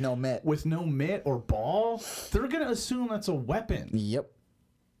oh yeah, with no mitt. with no mitt or ball, they're going to assume that's a weapon. Yep.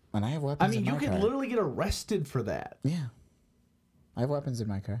 And I have weapons I mean, in you my could car. literally get arrested for that. Yeah. I have weapons in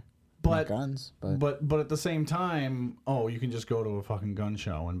my car. But Not guns, but... but at the same time, you can just go to a fucking gun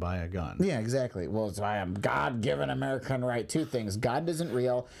show and buy a gun. Yeah, exactly. Well, it's why I'm God-given American right. Two things. God isn't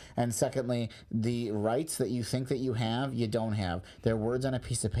real. And secondly, the rights that you think that you have, you don't have. They're words on a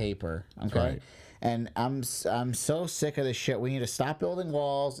piece of paper. Okay? right. And I'm so sick of this shit. We need to stop building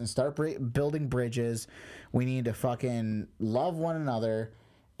walls and start building bridges. We need to fucking love one another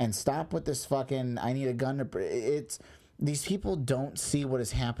and stop with this fucking, I need a gun to... It's... These people don't see what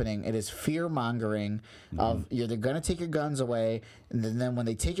is happening. It is fear-mongering of they're going to take your guns away, and then when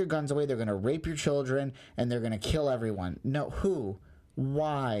they take your guns away, they're going to rape your children, and they're going to kill everyone. No, who?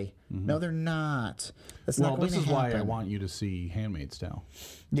 Why? No, they're not. That's Well, not going this to is happen. why I want you to see Handmaid's Tale.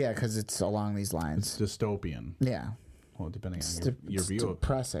 Yeah, because it's along these lines. Dystopian. Yeah. Well, depending It's, on your it's view of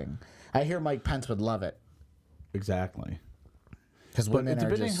depressing. I hear Mike Pence would love it. exactly. Because But women are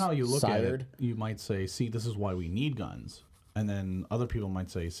depending just how you look sired. at it, you might say, see, this is why we need guns. And then other people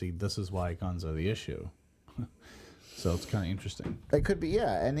might say, see, this is why guns are the issue. So it's kind of interesting. It could be,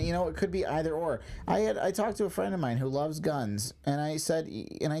 yeah, and it could be either or. I talked to a friend of mine who loves guns, and I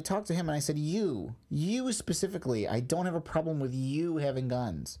talked to him, and I said, you specifically, I don't have a problem with you having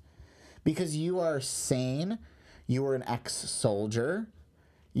guns, because you are sane, you were an ex-soldier,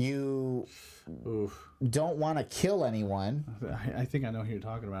 you Oof. don't want to kill anyone. I think I know who you're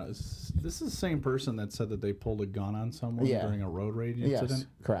talking about. This is the same person that said that they pulled a gun on someone Yeah. during a road rage Yes, incident.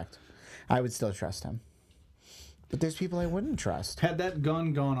 correct. I would still trust him. But there's people I wouldn't trust. Had that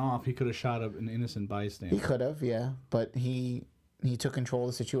gun gone off, he could have shot an innocent bystander. He could have, yeah, but he took control of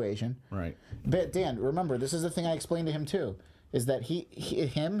the situation. Right. But Dan, remember, this is the thing I explained to him too, is that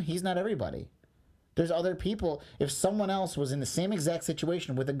he's not everybody. There's other people. If someone else was in the same exact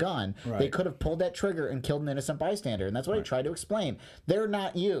situation with a gun, they Right. could have pulled that trigger and killed an innocent bystander. And that's what I tried to explain. They're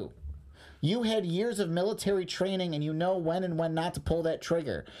not you. You had years of military training and you know when and when not to pull that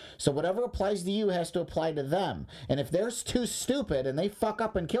trigger. So whatever applies to you has to apply to them. And if they're too stupid and they fuck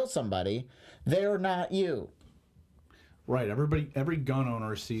up and kill somebody, they're not you. Right. Every gun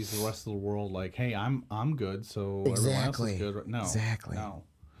owner sees the rest of the world like, hey, I'm good, so everyone Exactly. else is good. No. Exactly. No.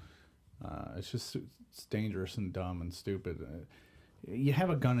 It's dangerous and dumb and stupid. You have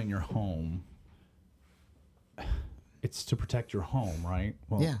a gun in your home. It's to protect your home, right?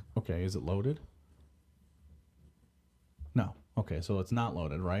 Well, Yeah. Okay, is it loaded? No. Okay, so it's not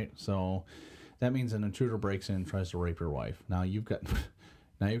loaded, right? So that means an intruder breaks in and tries to rape your wife. Now you've got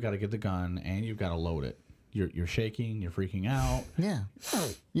to get the gun and you've got to load it. You're shaking, you're freaking out. Yeah.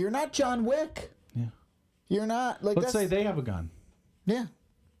 You're not John Wick. Yeah. You're not like Let's say they have a gun. Yeah.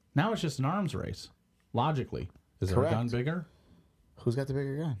 Now it's just an arms race. Logically, is there a gun Correct. bigger? Who's got the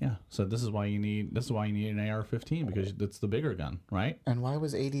bigger gun? Yeah. So this is why you need an AR-15 because it's the bigger gun, right? And why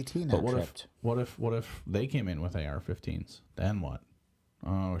was ADT not But tripped? what if they came in with AR-15s? Then what?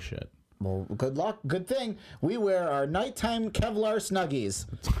 Oh shit. Well, good luck. Good thing we wear our nighttime Kevlar Snuggies.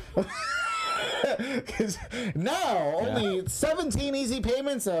 'Cause now only 17 easy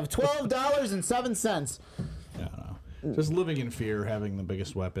payments of $12.07. Yeah. No. Just living in fear, having the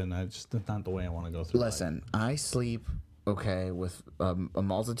biggest weapon. That's not the way I want to go through. Listen, I sleep with a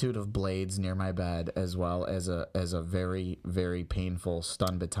multitude of blades near my bed, as well as a very, very painful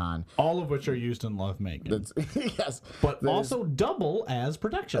stun baton. All of which are used in lovemaking, That's yes, but that is- also double as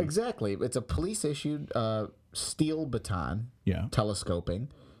protection. exactly. It's a police issued steel baton. Yeah. Telescoping.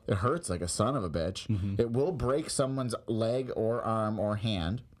 It hurts like a son of a bitch. It will break someone's leg or arm or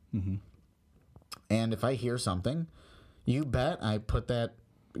hand. And if I hear something, you bet I put that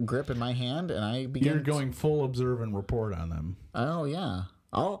grip in my hand and I begin. You're going full observe and report on them. Oh yeah.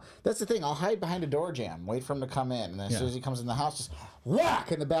 That's the thing. I'll hide behind a door jamb, wait for him to come in, and then as soon as he comes in the house, just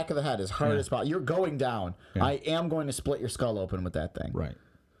whack in the back of the head as hard as possible. You're going down. Yeah. I am going to split your skull open with that thing. Right.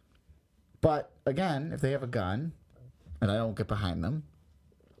 But again, if they have a gun, and I don't get behind them,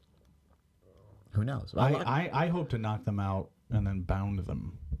 who knows? I hope to knock them out and then bound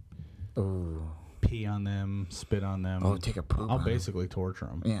them. Ooh. Pee on them, spit on them. Oh, take a poop I'll on 'em. basically torture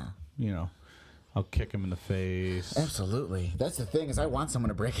them. Yeah. You know, I'll kick him in the face. Absolutely. That's the thing is I want someone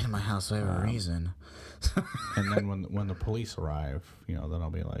to break into my house for a reason. And then when the police arrive, you know, then I'll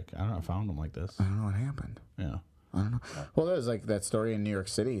be like, I don't know, I found him like this. I don't know what happened. Yeah. I don't know. Well, there was like that story in New York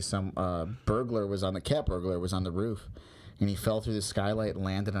City. Some cat burglar was on the roof, and he fell through the skylight,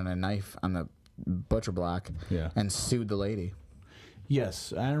 landed on a knife on the butcher block, Yeah. and sued the lady.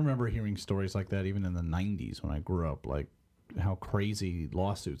 Yes, I remember hearing stories like that even in the 90s when I grew up, like how crazy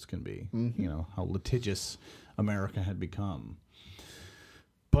lawsuits can be, you know, how litigious America had become.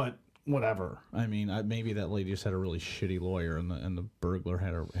 But whatever. I mean, maybe that lady just had a really shitty lawyer and the burglar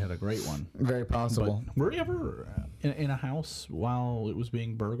had a great one. Very possible. But were you ever in a house while it was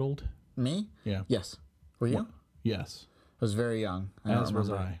being burgled? Me? Yeah. Yes. Were you? Yes. I was very young. I don't As was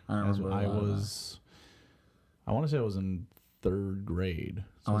remember. I. I don't As remember. I a lot of that. was. I want to say I was in 3rd grade.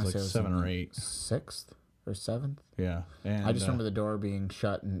 So I it want was to like say 7 it was or in 8. 6th or 7th. Yeah. And I just remember the door being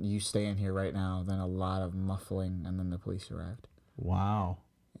shut and you staying here right now. Then a lot of muffling, and then the police arrived. Wow.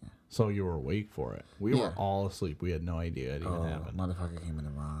 So you were awake for it. We Yeah. were all asleep. We had no idea it even Oh, happened. motherfucker came in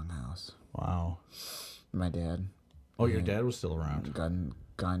the wrong house. Wow. My dad, Oh, your dad was still around. gun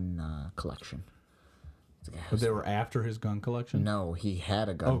collection. The guy But was- they were after his gun collection? No, he had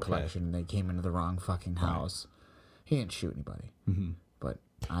a gun Okay. collection. And they came into the wrong fucking house. He didn't shoot anybody. Mm-hmm. But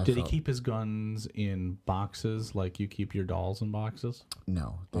I Did he felt- keep his guns in boxes like you keep your dolls in boxes?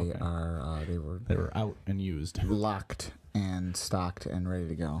 No, they are. They were They were out and used. locked and stocked and ready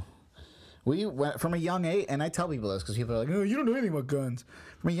to go. We went from a young age, and I tell people this because people are like, "Oh, you don't know anything about guns."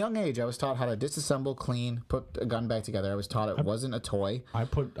 From a young age, I was taught how to disassemble, clean, put a gun back together. I was taught it wasn't a toy. I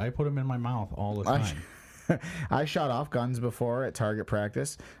put them in my mouth all the time. I shot off guns before at target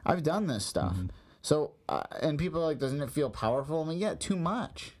practice. I've done this stuff. So, and people are like, doesn't it feel powerful? I mean, yeah, too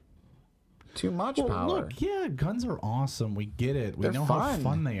much. Too much Well, power. look, yeah, guns are awesome. We get it. We They're know fun. how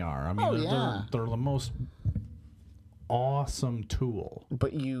fun they are. I mean, Oh, yeah. they're the most awesome tool.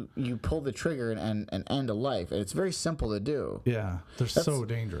 But you pull the trigger and end a life. And it's very simple to do. Yeah, they're so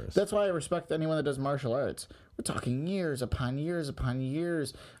dangerous. That's why I respect anyone that does martial arts. We're talking years upon years upon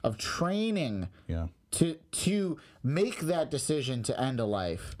years of training Yeah. to make that decision to end a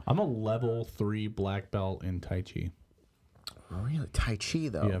life. I'm a level 3 black belt in Tai Chi. Really? Tai Chi,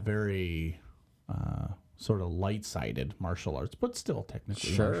 though. Yeah, very sort of light-sided martial arts, but still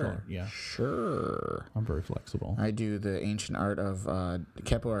technically martial art. Yeah, Sure. I'm very flexible. I do the ancient art of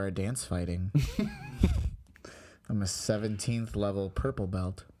capoeira dance fighting. I'm a 17th level purple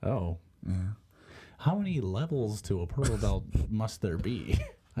belt. Oh. Yeah. How many levels to a purple belt must there be?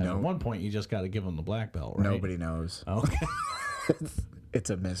 At one point, you just got to give them the black belt, right? Nobody knows. Okay. It's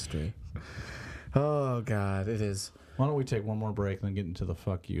a mystery. Oh, God, it is. Why don't we take one more break and then get into the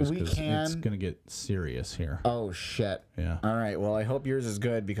fuck yous? We Because can. it's going to get serious here. Oh, shit. Yeah. All right, well, I hope yours is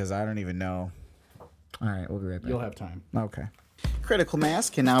good because I don't even know. All right, we'll be right back. You'll have time. Okay. Critical Mass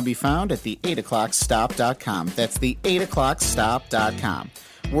can now be found at the 8o'clockstop.com. That's the 8o'clockstop.com.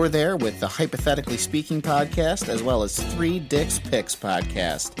 We're there with the Hypothetically Speaking podcast as well as 3 Dicks Picks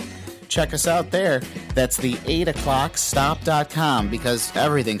podcast. Check us out there. That's the 8o'clockstop.com because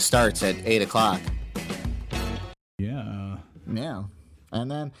everything starts at 8 o'clock. Yeah. Yeah.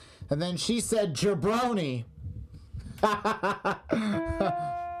 And then she said jabroni.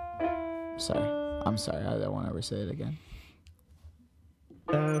 Sorry. I'm sorry. I don't want to ever say it again.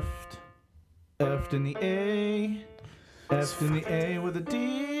 F in the A. F in the A with a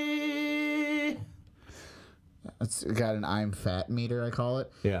D. It's got an I'm fat meter, I call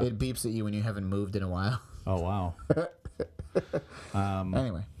it. Yeah. It beeps at you when you haven't moved in a while. Oh, wow.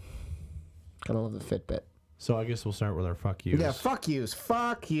 Anyway. Gotta love the Fitbit. So I guess we'll start with our fuck yous. Yeah, fuck yous.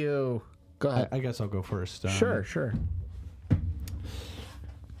 Fuck you. Go ahead. I guess I'll go first. Sure.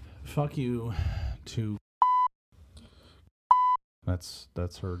 Fuck you to...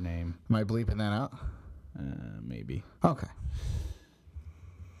 That's her name. Am I bleeping that out? Maybe. Okay.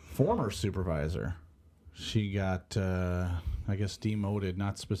 Former supervisor. She got, I guess, demoted,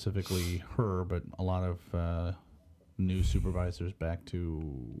 not specifically her, but a lot of new supervisors back to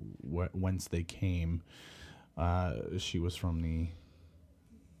whence they came. She was from the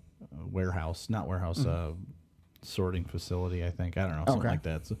sorting facility, I think. I don't know, something like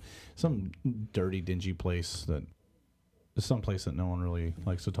that. So, some dirty, dingy place that... Some place that no one really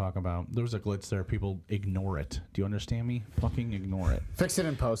likes to talk about. There was a glitch there. People ignore it. Do you understand me? Fucking ignore it. Fix it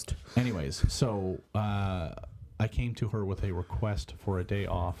in post. Anyways, so I came to her with a request for a day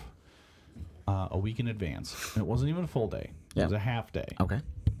off a week in advance. And it wasn't even a full day. Yeah. It was a half day. Okay.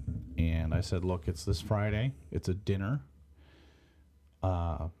 And I said, look, it's this Friday. It's a dinner.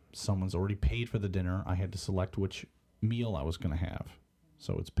 Someone's already paid for the dinner. I had to select which meal I was going to have.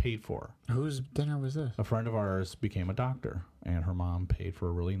 So it's paid for. Whose dinner was this? A friend of ours became a doctor, and her mom paid for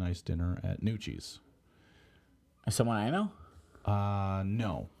a really nice dinner at Nucci's. Someone I know?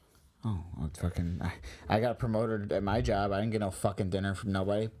 No. Oh, I got promoted at my job. I didn't get no fucking dinner from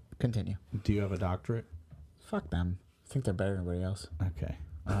nobody. Continue. Do you have a doctorate? Fuck them. I think they're better than everybody else. Okay.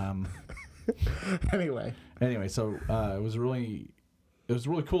 Anyway, so it was a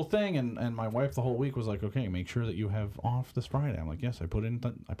really cool thing, and my wife the whole week was like, okay, make sure that you have off this Friday. I'm like, yes, I put in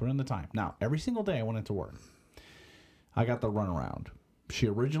the time. Now, every single day I went into work, I got the runaround. She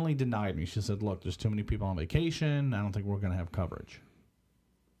originally denied me. She said, look, there's too many people on vacation. I don't think we're going to have coverage.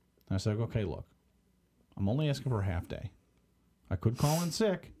 And I said, okay, look, I'm only asking for a half day. I could call in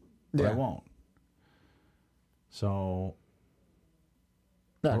sick, but I won't. So...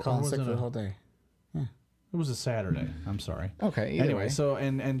 Yeah, Or calling was sick it for the whole day. It was a Saturday. I'm sorry. Okay. Anyway, way. so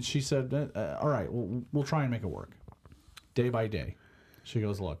and she said, all right, we'll try and make it work, day by day. She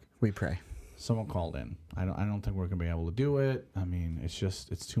goes, look, We pray. someone called in. I don't think we're gonna be able to do it. I mean,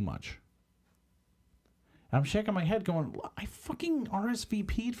 it's too much. And I'm shaking my head, going, I fucking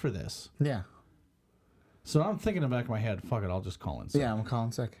RSVP'd for this. Yeah. So I'm thinking in the back of my head, fuck it, I'll just call in sick. Yeah, I'm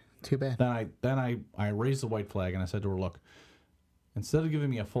calling sick. Too bad. Then I raised the white flag and I said to her, look, instead of giving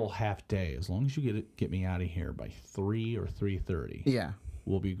me a full half day, as long as you get me out of here by 3 or 3:30, Yeah.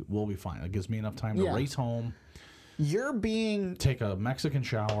 we'll be fine. It gives me enough time to Yeah. race home, You're being, take a Mexican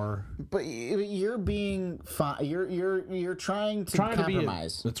shower, but you're being fine. You're trying to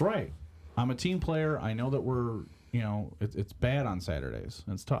compromise. That's right. I'm a team player. I know that we're, it's bad on Saturdays.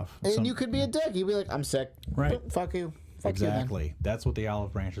 It's tough. And you could be a dick. You'd be like, I'm sick. Right. Fuck you. Fuck Exactly. That's what the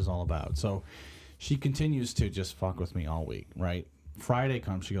olive branch is all about. So she continues to just fuck with me all week, right? Friday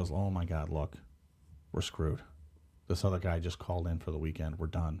comes, she goes, oh my God, look, we're screwed. This other guy just called in for the weekend. We're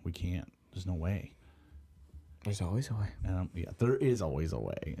done. We can't. There's no way. There's always a way. And there is always a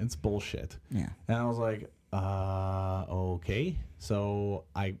way. It's bullshit. Yeah. And I was like, Okay. So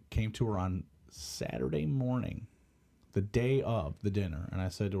I came to her on Saturday morning, the day of the dinner, and I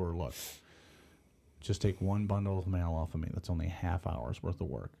said to her, look, just take one bundle of mail off of me. That's only a half hour's worth of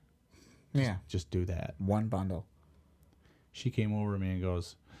work. Yeah. Just do that. One bundle. She came over to me and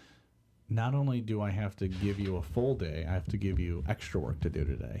goes, not only do I have to give you a full day, I have to give you extra work to do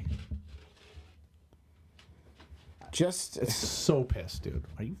today. Just So pissed, dude.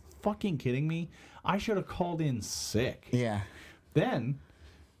 Are you fucking kidding me? I should have called in sick. yeah. Then,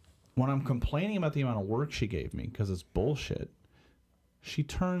 when I'm complaining about the amount of work she gave me, because it's bullshit, she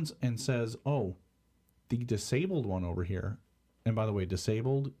turns and says, oh, the disabled one over here, and by the way,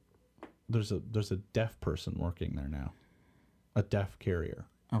 disabled, there's a deaf person working there now. A deaf carrier.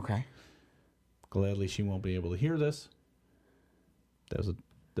 Okay. Gladly she won't be able to hear this. That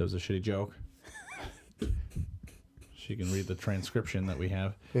was a shitty joke. She can read the transcription that we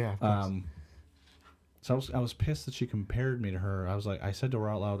have. Yeah. So I was pissed that she compared me to her. I said to her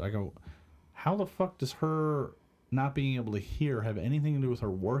out loud, I go, how the fuck does her not being able to hear have anything to do with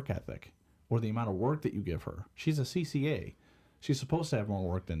her work ethic or the amount of work that you give her? She's a CCA. She's supposed to have more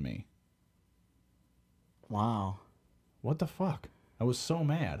work than me. Wow. What the fuck? I was so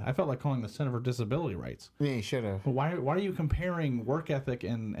mad. I felt like calling the Center for Disability Rights. Yeah, you should have. Why are you comparing work ethic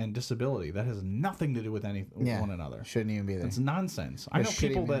and disability? That has nothing to do with one another. Shouldn't even be there. It's nonsense. I know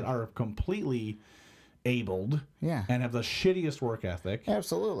people that are completely abled Yeah. and have the shittiest work ethic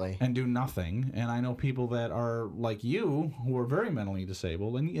Absolutely. and do nothing. And I know people that are like you who are very mentally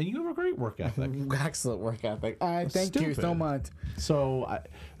disabled and you have a great work ethic. Excellent work ethic. Thank you so Stupid. much. So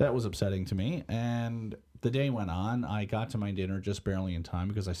that was upsetting to me. And the day went on. I got to my dinner just barely in time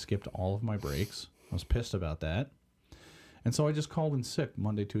because I skipped all of my breaks. I was pissed about that. And so I just called in sick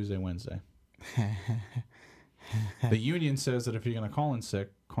Monday, Tuesday, Wednesday. The union says that if you're going to call in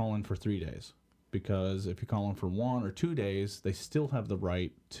sick, call in for 3 days. Because if you call in for 1 or 2 days, they still have the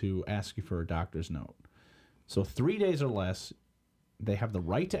right to ask you for a doctor's note. So 3 days or less, they have the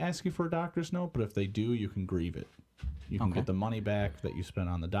right to ask you for a doctor's note, but if they do, you can grieve it. You can get the money back that you spent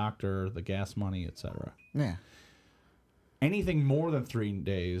on the doctor, the gas money, etc. Yeah. Anything more than 3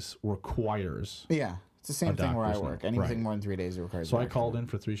 days requires. Yeah. It's the same thing where I doctor's work. note. Anything Right. more than 3 days requires. So I doctor's called note. in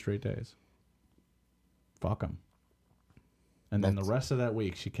for 3 straight days. Fuck them. And then the rest of that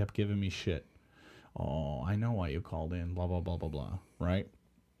week, she kept giving me shit. Oh, I know why you called in, blah, blah, blah, blah, blah, right?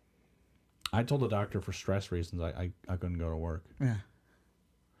 I told the doctor for stress reasons I couldn't go to work. Yeah.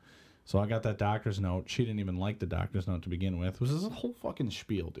 So I got that doctor's note. She didn't even like the doctor's note to begin with. It was this whole fucking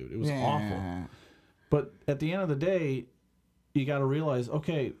spiel, dude. It was awful. But at the end of the day, you got to realize,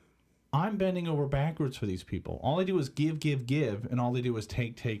 okay, I'm bending over backwards for these people. All I do is give, and all they do is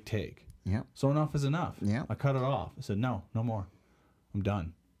take. Yep. So enough is enough. Yep. I cut it off. I said, no more. I'm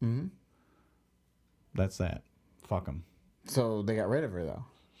done. Mm-hmm. That's that. Fuck them. So they got rid of her though.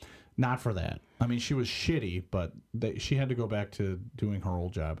 Not for that. I mean, she was shitty, but she had to go back to doing her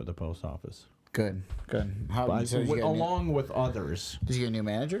old job at the post office. Good. How? But So did you get a new- along with others. Did you get a new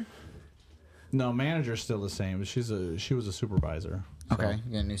manager? No, manager's still the same. She was a supervisor. So, Okay.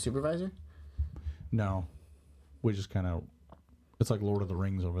 You got a new supervisor? No. We just kind of... It's like Lord of the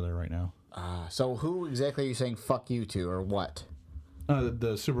Rings over there right now. So who exactly are you saying fuck you to, or what?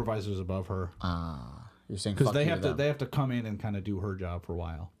 The supervisor's above her. You're saying Because fuck they you have to to them. they have to come in and kind of do her job for a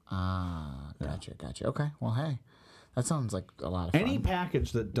while. Gotcha. Okay. Well, hey, that sounds like a lot of fun. Any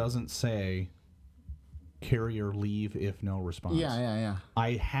package that doesn't say carrier leave if no response. Yeah.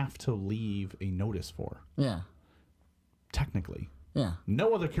 I have to leave a notice for. Yeah. Technically. Yeah.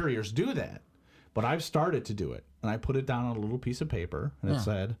 No other carriers do that. But I've started to do it. And I put it down on a little piece of paper and it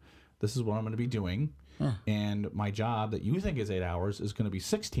said, this is what I'm going to be doing. Yeah. And my job that you think is 8 hours is going to be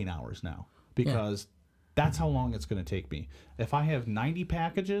 16 hours now. Because that's how long it's going to take me. If I have 90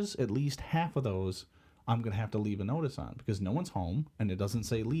 packages, at least half of those I'm going to have to leave a notice on because no one's home and it doesn't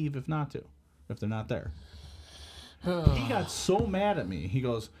say leave if they're not there. He got so mad at me. He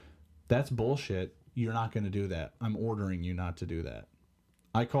goes, that's bullshit. You're not going to do that. I'm ordering you not to do that.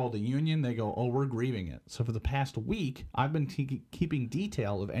 I called the union. They go, oh, we're grieving it. So for the past week, I've been keeping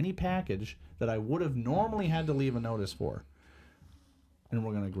detail of any package that I would have normally had to leave a notice for. And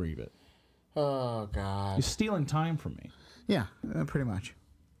we're going to grieve it. Oh God. You're stealing time from me. Yeah, pretty much.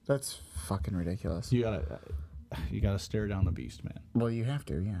 That's fucking ridiculous. You gotta stare down the beast, man. Well, you have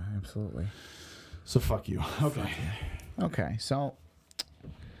to. Yeah, absolutely. So fuck you. Okay. Okay, so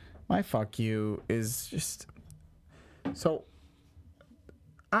my fuck you is just so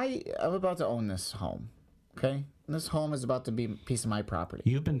I'm about to own this home. Okay, and this home is about to be a piece of my property.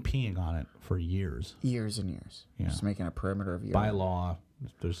 You've been peeing on it for years. Years and years. Yeah. Just making a perimeter of you. By law,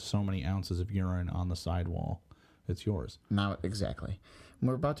 If there's so many ounces of urine on the sidewall, it's yours. Now, exactly.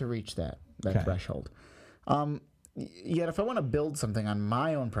 We're about to reach that Okay. threshold. Yet, if I want to build something on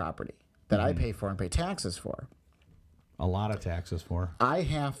my own property that I pay for and pay taxes for, A lot of taxes for. I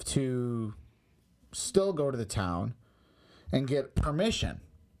have to still go to the town and get permission.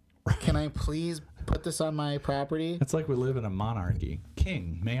 Can I please put this on my property? It's like we live in a monarchy.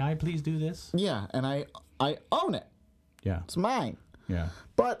 King, may I please do this? Yeah, and I own it. Yeah. It's mine. Yeah.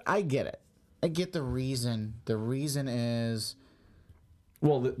 But I get it. I get the reason. The reason is,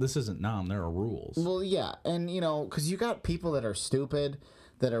 Well, this isn't Nam. There are rules. well, yeah, and because you got people that are stupid,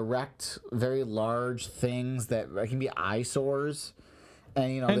 that erect very large things that can be eyesores,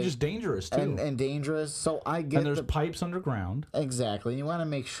 and And just dangerous, too. and dangerous. So I get And there's the pipes underground. exactly. You want to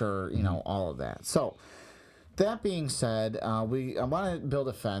make sure all of that. So that being said, I want to build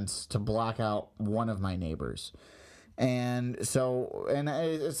a fence to block out one of my neighbors. And so,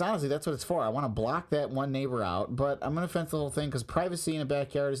 it's honestly, that's what it's for. I want to block that one neighbor out, but I'm going to fence the whole thing because privacy in a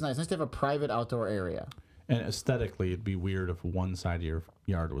backyard is nice. It's nice to have a private outdoor area. And aesthetically, it'd be weird if one side of your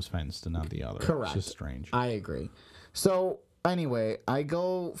yard was fenced and not the other. Correct. It's just strange. I agree. So, anyway, I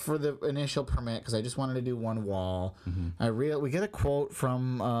go for the initial permit because I just wanted to do one wall. We get a quote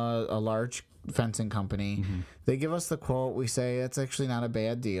from a large fencing company. They give us the quote. We say it's actually not a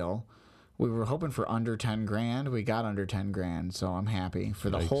bad deal. We were hoping for under 10 grand. We got under 10 grand, so I'm happy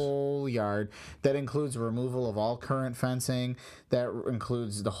for the Yikes. whole yard. That includes removal of all current fencing. That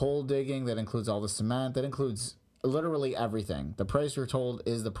includes the hole digging. That includes all the cement. That includes literally everything. The price we're told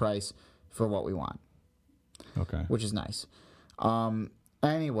is the price for what we want, Okay. which is nice.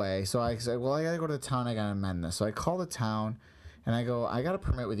 Anyway, so I said, well, I got to go to the town. I got to amend this. So I call the town, and I go, I got a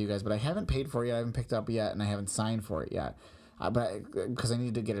permit with you guys, but I haven't paid for it yet. I haven't picked up yet, and I haven't signed for it yet. Because I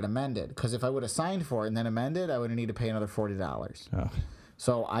need to get it amended. Because if I would have signed for it and then amended, I would have needed to pay another $40. Oh.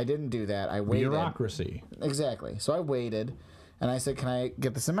 So I didn't do that. I waited. Bureaucracy. Exactly. So I waited, and I said, "Can I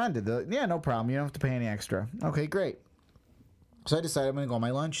get this amended?" They're like, yeah, no problem. You don't have to pay any extra. Okay, great. So I decided I'm going to go on my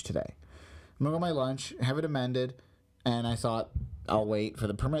lunch today. I'm going to go on my lunch, have it amended, and I thought I'll wait for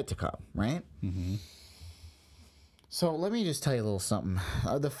the permit to come. Right. So let me just tell you a little something.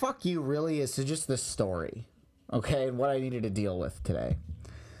 The fuck you really is to just this story. Okay, and what I needed to deal with today.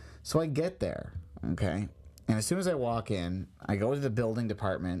 So I get there, okay, and as soon as I walk in, I go to the building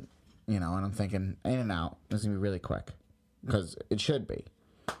department, and I'm thinking, in and out, this is going to be really quick, because it should be.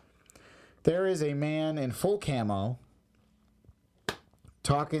 There is a man in full camo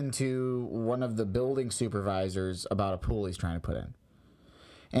talking to one of the building supervisors about a pool he's trying to put in.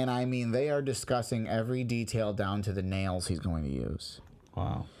 And I mean, they are discussing every detail down to the nails he's going to use.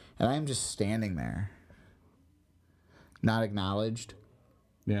 Wow. And I'm just standing there. Not acknowledged.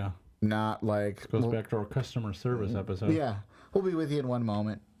 Yeah. Not like... Goes back to our customer service episode. Yeah. We'll be with you in one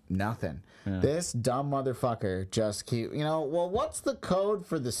moment. Nothing. Yeah. This dumb motherfucker just keep... well, what's the code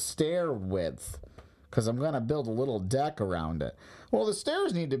for the stair width? Because I'm going to build a little deck around it. Well, the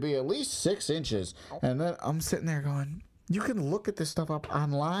stairs need to be at least 6 inches. And then I'm sitting there going... You can look at this stuff up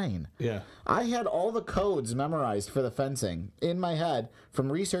online. Yeah. I had all the codes memorized for the fencing in my head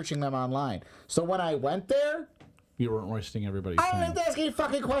from researching them online. So when I went there... You weren't wasting everybody's I don't time. have to ask any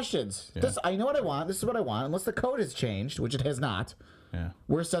fucking questions. Yeah. This, I know what I want. This is what I want. Unless the code has changed, which it has not, Yeah.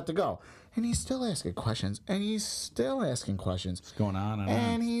 we're set to go. And he's still asking questions. And he's still asking questions. What's going on?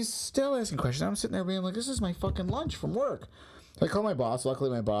 And he's still asking questions. I'm sitting there being like, this is my fucking lunch from work. I call my boss. Luckily,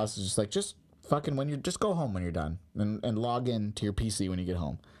 my boss is just like, just fucking just go home when you're done. And log in to your PC when you get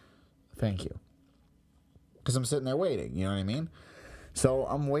home. Thank you. Because I'm sitting there waiting. You know what I mean? So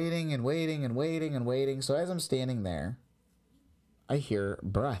I'm waiting and waiting and waiting and waiting. So as I'm standing there, I hear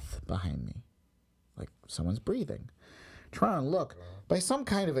breath behind me. Like someone's breathing. Trying to look. By some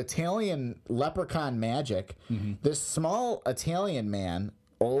kind of Italian leprechaun magic, this small Italian man,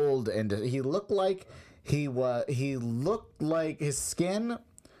 old, and he looked like his skin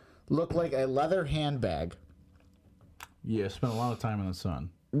looked like a leather handbag. Yeah, spent a lot of time in the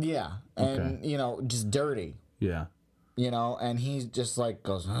sun. Yeah. And, just dirty. Yeah. And he just like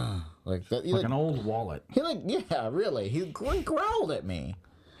goes, like that. Like an old wallet. He yeah, really. He growled at me.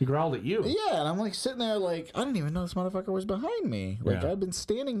 He growled at you. Yeah, and I'm like sitting there like, I didn't even know this motherfucker was behind me. Like, Yeah. I've been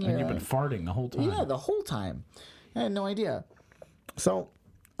standing here. And you've been farting the whole time. Yeah, the whole time. I had no idea. So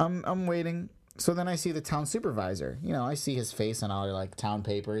I'm waiting. So then I see the town supervisor. I see his face on all like town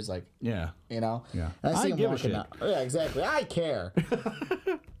papers, like, Yeah. Yeah. Yeah. And I see I him give a walking shit. out. Yeah, exactly. I care.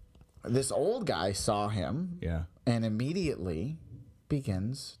 This old guy saw him. Yeah. And immediately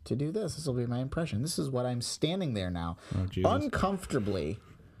begins to do this. This will be my impression. This is what I'm standing there now. Oh, Jesus. Uncomfortably.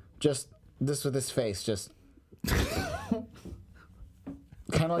 Just this with his face. Just.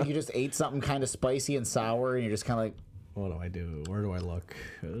 kind of like you just ate something kind of spicy and sour, and you're just kind of like, What do I do? Where do I look?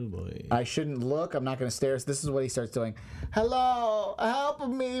 Oh boy. I shouldn't look. I'm not going to stare. So this is what he starts doing. Hello, help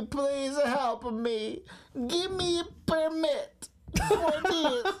me, please help me. Give me a permit for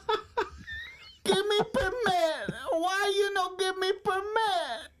this. Give me permit. Why you don't give me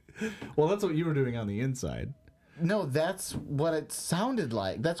permit? Well, that's what you were doing on the inside. No, that's what it sounded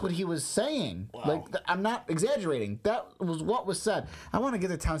like. That's what he was saying. Wow. Like, I'm not exaggerating. That was what was said. I want to get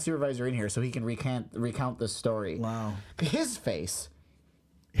the town supervisor in here so he can recount this story. Wow. His face.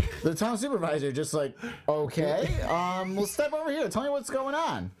 The town supervisor just like, okay, we'll step over here. Tell me what's going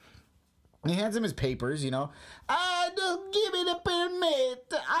on. He hands him his papers, you know. Just give me the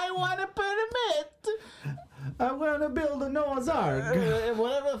permit. I want a permit. I want to build a Noah's Ark.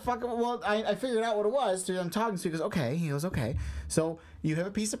 Whatever the fuck. Well, I figured out what it was. So I'm talking to. He goes, okay. He goes, okay. So you have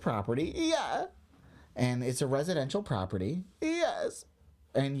a piece of property, yeah, and it's a residential property, yes,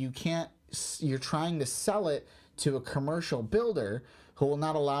 and you can't. You're trying to sell it to a commercial builder who will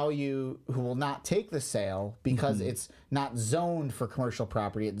not allow you, who will not take the sale because it's not zoned for commercial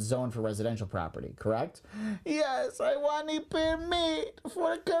property. It's zoned for residential property. Correct? Yes, I want a permit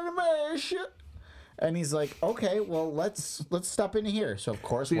for commercial. And he's like, okay, well, let's step into here. So of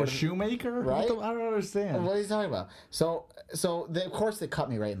course, Is he a shoemaker? Right? I don't understand. What are you talking about? So of course they cut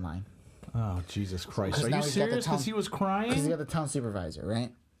me right in line Oh, Jesus Christ. 'Cause Are now you he's got the serious? town- Because he was because crying? he got the town supervisor,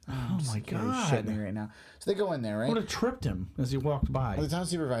 right? Oh, my He's God. shitting me right now. So they go in there, I right? would have tripped him as he walked by. The town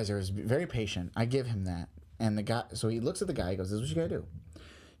supervisor is very patient. I give him that. And the guy, so he looks at the guy. He goes, "This is what you gotta do.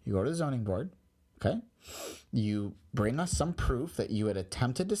 You go to the zoning board, okay? You bring us some proof that you had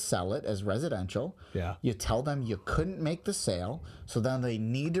attempted to sell it as residential. Yeah. You tell them you couldn't make the sale, so then they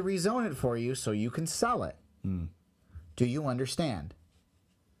need to rezone it for you so you can sell it. Do you understand?"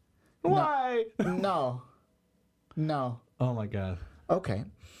 Why? No. No. Oh, my God. Okay.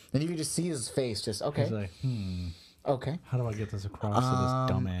 Then you can just see his face. Just okay. He's like, Okay. how do I get this across to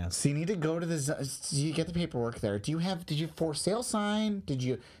this dumbass? So you need to go to you get the paperwork there. Did you for sale sign? Did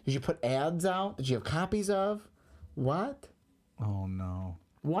you put ads out? Did you have copies of? What? Oh, no.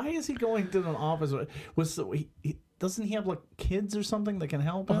 Why is he going to an office? Doesn't he have, like, kids or something that can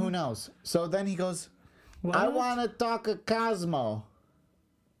help him? Who knows? So then he goes, What? I want to talk to Cosmo.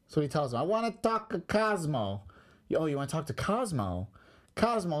 So he tells him, I want to talk to Cosmo. Oh, you want to talk to Cosmo?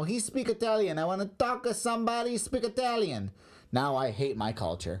 Cosmo, he speak Italian. I want to talk to somebody speak Italian. Now I hate my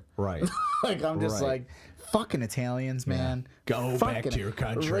culture. Right. Like, I'm just Right. like, fucking Italians, man. Go back to your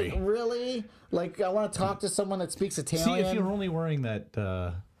country. Really? Like, I want to talk to someone that speaks Italian. See, if you're only wearing that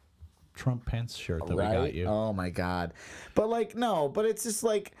Trump Pence shirt that we got you. Oh my God. But like, no, but it's just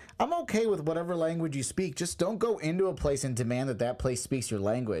like, I'm okay with whatever language you speak. Just don't go into a place and demand that place speaks your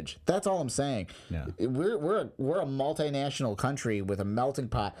language. That's all I'm saying. Yeah. We're a multinational country with a melting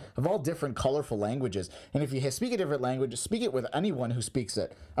pot of all different colorful languages. And if you speak a different language, speak it with anyone who speaks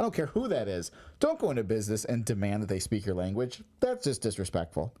it. I don't care who that is. Don't go into business and demand that they speak your language. That's just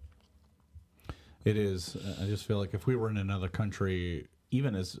disrespectful. It is. I just feel like if we were in another country,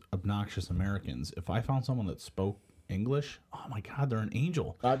 even as obnoxious Americans, if I found someone that spoke English, oh my God, they're an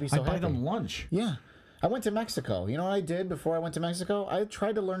angel. I'd be so buy happy. them lunch. Yeah. I went to Mexico. You know what I did before I went to Mexico? I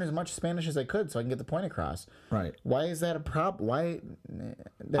tried to learn as much Spanish as I could so I can get the point across. Right. Why is that a problem? Why?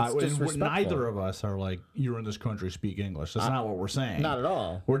 That's disrespectful. Neither of us are like, you're in this country, speak English. That's not what we're saying. Not at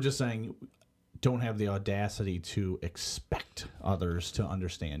all. We're just saying don't have the audacity to expect others to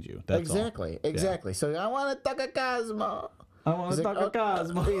understand you. That's Exactly. Exactly. So I want to talk to Cosmo. all. I want to talk to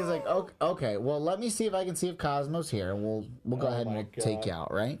Cosmo. He's like, okay, well, let me see if I can see if Cosmo's here, and we'll go ahead and we'll take you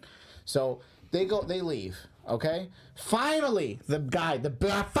out, right? So they leave, okay? Finally, the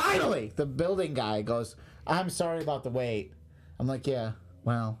building guy goes, I'm sorry about the wait. I'm like, yeah,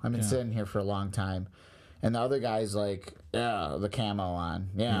 well, I've been sitting here for a long time. And the other guy's like, yeah, the camo on.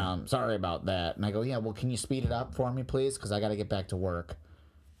 Yeah, I'm sorry about that. And I go, yeah, well, can you speed it up for me, please? Because I got to get back to work.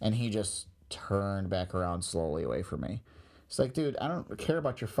 And he just turned back around slowly away from me. It's like, dude, I don't care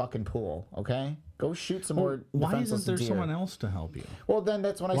about your fucking pool, okay? Go shoot some more Why defenseless isn't there deer. someone else to help you? Well, then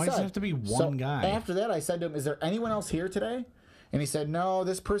that's when I Why said. does it have to be So one guy? After that, I said to him, is there anyone else here today? And he said, no,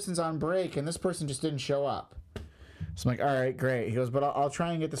 this person's on break, and this person just didn't show up. So I'm like, all right, great. He goes, but I'll try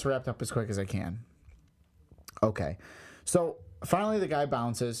and get this wrapped up as quick as I can. Okay. So finally the guy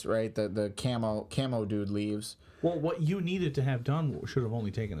bounces, right? The camo dude leaves. Well, what you needed to have done should have only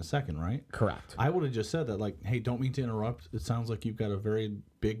taken a second, right? Correct. I would have just said that, like, hey, don't mean to interrupt. It sounds like you've got a very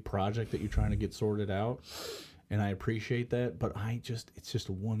big project that you're trying to get sorted out. and I appreciate that. But it's just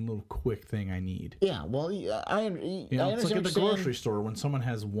one little quick thing I need. Yeah, well, I You know, it's like at the grocery store when someone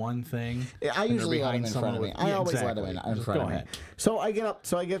has one thing. I and they're usually let behind him in someone front of me. with- I Yeah, always exactly. let him in Just front go of me. ahead. So I get up.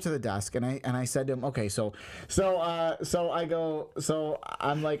 So I get to the desk, and I said to him, okay, so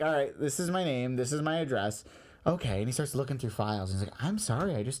I'm like, all right, this is my name, this is my address. Okay, and he starts looking through files. And he's like, I'm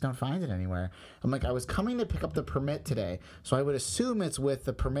sorry, I just don't find it anywhere. I'm like, I was coming to pick up the permit today, so I would assume it's with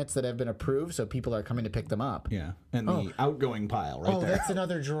the permits that have been approved, so people are coming to pick them up. Yeah, and the outgoing pile right Oh, there. that's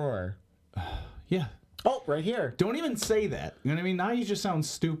another drawer. Yeah. Oh, right here. Don't even say that. You know what I mean? Now you just sound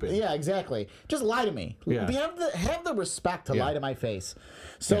stupid. Yeah, exactly. Just lie to me. Yeah. Have the respect to lie to my face.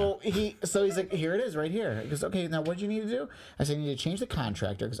 So he's like, here it is, right here. He goes, okay, now what do you need to do? I said, I need to change the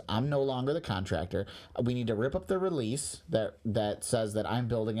contractor because I'm no longer the contractor. We need to rip up the release that says that I'm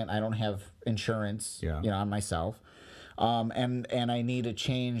building it. And I don't have insurance, on myself. And I need to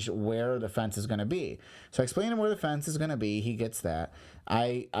change where the fence is going to be. So I explain him where the fence is going to be. He gets that.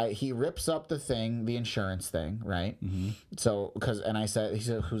 He rips up the insurance thing, right? Mm-hmm. So he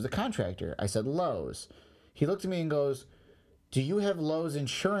said, who's the contractor? I said, Lowe's. He looked at me and goes, do you have Lowe's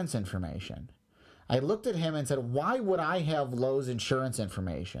insurance information? I looked at him and said, why would I have Lowe's insurance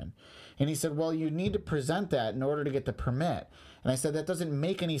information? And he said, well, you need to present that in order to get the permit. And I said, that doesn't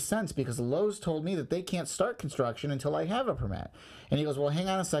make any sense because Lowe's told me that they can't start construction until I have a permit. And he goes, well, hang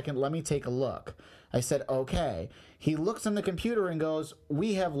on a second. Let me take a look. I said, okay. He looks on the computer and goes,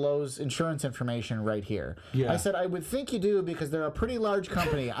 we have Lowe's insurance information right here. Yeah. I said, I would think you do because they're a pretty large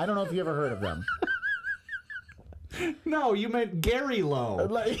company. I don't know if you ever heard of them. No, you meant Gary Lowe.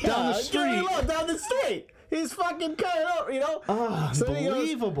 Down the street. Gary Lowe, down the street. He's fucking cut out,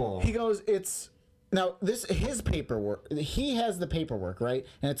 Unbelievable. He goes, it's... Now, his paperwork, he has the paperwork, right?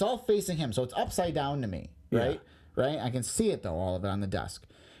 And it's all facing him, so it's upside down to me, right? Yeah. Right? I can see it, though, all of it on the desk.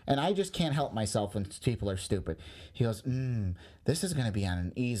 And I just can't help myself when people are stupid. He goes, this is going to be on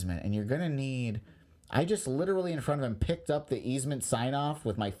an easement, and you're going to need... I just literally in front of him picked up the easement sign-off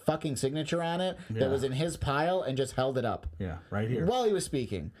with my fucking signature on it that was in his pile and just held it up. Yeah, right here. While he was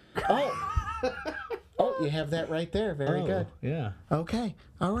speaking. Oh, you have that right there. Very good. Yeah. Okay.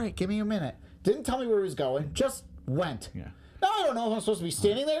 All right. Give me a minute. Didn't tell me where he was going. Just went. Yeah. Now I don't know if I'm supposed to be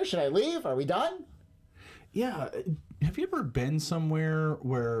standing there. Should I leave? Are we done? Yeah. Have you ever been somewhere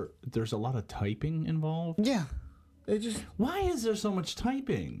where there's a lot of typing involved? Yeah. It just... Why is there so much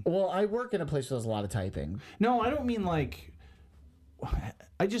typing? Well, I work in a place where there's a lot of typing. No, I don't mean like...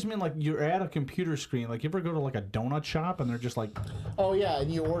 I just mean like you're at a computer screen. Like you ever go to like a donut shop and they're just like... Oh, yeah.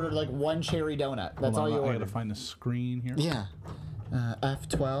 And you ordered like one cherry donut. That's all you I ordered. gotta find the screen here. Yeah.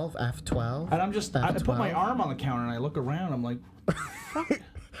 F12. And I'm just... I put my arm on the counter and I look around. I'm like...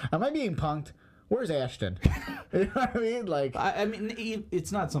 Am I being punked? Where's Ashton? You know what I mean? Like... I mean,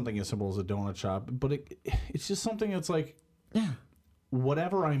 it's not something as simple as a donut shop, but it's just something that's like... Yeah.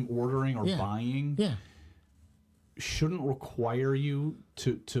 Whatever I'm ordering or buying... Yeah. shouldn't require you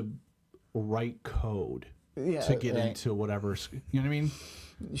to write code to get into whatever. You know what I mean?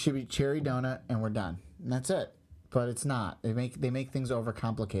 It should be cherry donut and we're done. And that's it. But it's not. They make things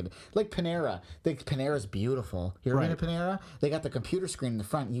overcomplicated. Like Panera. Panera's beautiful. You ever been to Panera? They got the computer screen in the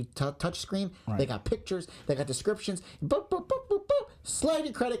front. You touch screen. Right. They got pictures. They got descriptions. Boop, boop, boop, boop, boop. Slide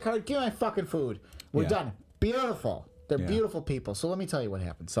your credit card. Give me my fucking food. We're done. Beautiful. They're beautiful people. So let me tell you what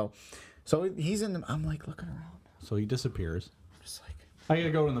happened. So he's in the... I'm like looking around. So he disappears. Just like... I gotta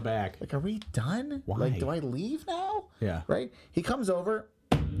go in the back. Like, are we done? Why? Like, do I leave now? Yeah. Right? He comes over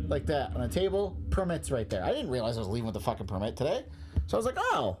like that on a table, permits right there. I didn't realize I was leaving with the fucking permit today. So I was like,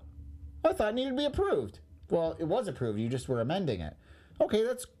 oh, I thought it needed to be approved. Well, it was approved. You just were amending it. Okay,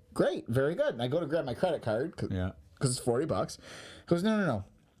 that's great. Very good. And I go to grab my credit card because it's $40. He goes, no.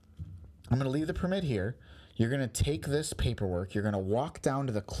 I'm going to leave the permit here. You're going to take this paperwork. You're going to walk down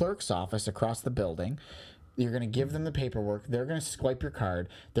to the clerk's office across the building. You're going to give them the paperwork. They're going to swipe your card.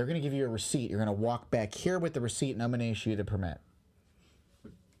 They're going to give you a receipt. You're going to walk back here with the receipt, and I'm going to issue you the permit.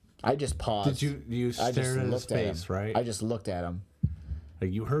 I just paused. Did you stared at his face, right? I just looked at him.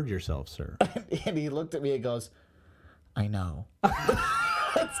 You heard yourself, sir. And he looked at me and goes, I know.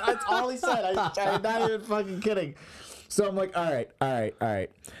 that's all he said. I'm not even fucking kidding. So I'm like, all right.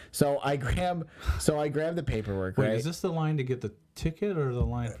 So I grab the paperwork. Wait, right? is this the line to get the ticket or the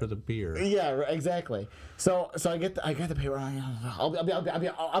line for the beer? Yeah, exactly. So I get the paper.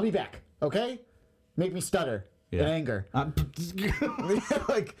 I'll be back. Okay, make me stutter in anger.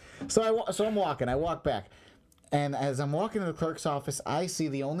 So I'm walking. I walk back. And as I'm walking to the clerk's office, I see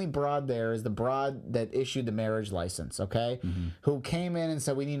the only broad there is the broad that issued the marriage license, okay? Who came in and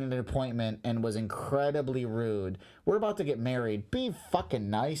said we needed an appointment and was incredibly rude. We're about to get married. Be fucking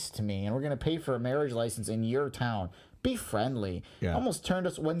nice to me, and we're going to pay for a marriage license in your town. Be friendly. Yeah. Almost turned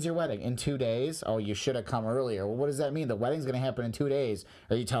us, when's your wedding? In 2 days? Oh, you should have come earlier. Well, what does that mean? The wedding's going to happen in 2 days.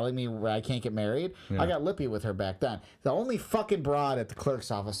 Are you telling me I can't get married? Yeah. I got lippy with her back then. The only fucking broad at the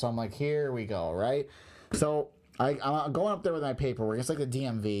clerk's office. So I'm like, here we go, right? So I'm going up there with my paperwork. It's like the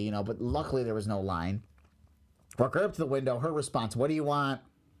DMV, you know, but luckily there was no line. Walk her up to the window. Her response, what do you want?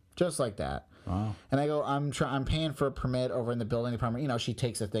 Just like that. Wow. And I go, I'm paying for a permit over in the building department. You know, she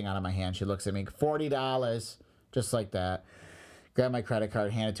takes the thing out of my hand. She looks at me, $40. Just like that. Grab my credit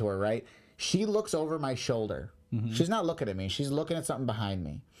card, hand it to her, right? She looks over my shoulder. She's not looking at me. She's looking at something behind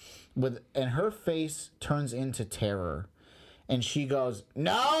me. And her face turns into terror. And she goes,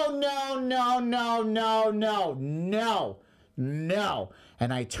 no, no, no, no, no, no, no, no.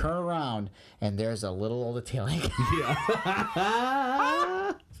 And I turn around, and there's a little old Italian guy.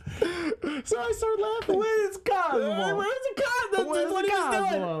 So I start laughing. Where's Cosmo? Where's the Cosmo? What are you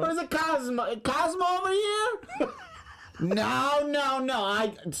doing? Where's the Cosmo? Cosmo over here?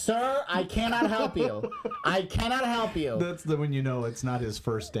 No. Sir, I cannot help you. I cannot help you. That's when you know it's not his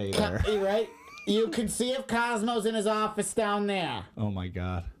first day there. Right? You can see if Cosmo's in his office down there. Oh my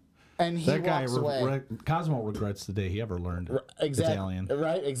God. And he That guy, walks away. Cosmo regrets the day he ever learned Italian.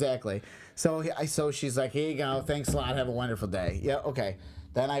 Right, exactly. So she's like, here you go. Thanks a lot. Have a wonderful day. Yeah, okay.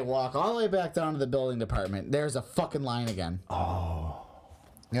 Then I walk all the way back down to the building department. There's a fucking line again. Oh.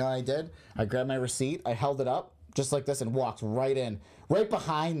 You know what I did? I grabbed my receipt. I held it up just like this and walked right in, right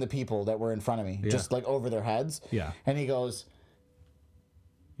behind the people that were in front of me, just like over their heads. Yeah. And he goes,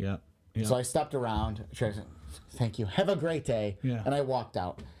 Yeah. So I stepped around. Thank you. Have a great day. Yeah. And I walked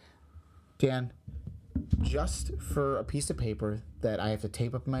out. Dan, just for a piece of paper that I have to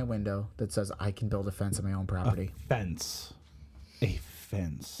tape up in my window that says I can build a fence on my own property. A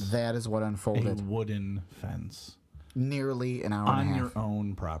fence. That is what A unfolded. wooden fence. Nearly an hour and a On half. your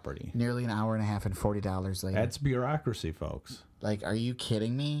own property. Nearly an hour and a half and $40 later. That's bureaucracy, folks. Like, are you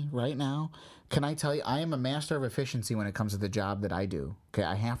kidding me right now? Can I tell you, I am a master of efficiency when it comes to the job that I do. Okay,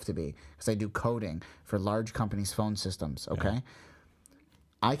 I have to be because I do coding for large companies' phone systems. Okay, yeah.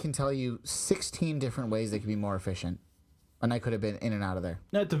 I can tell you 16 different ways they could be more efficient, and I could have been in and out of there.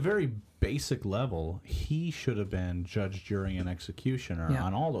 Now, at the very basic level, he should have been judge, jury, and executioner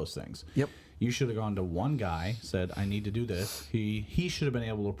on all those things. Yep. You should have gone to one guy, said, I need to do this. He should have been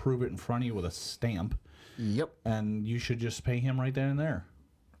able to prove it in front of you with a stamp. Yep. And you should just pay him right then and there.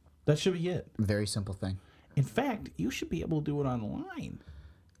 That should be it. Very simple thing. In fact, you should be able to do it online.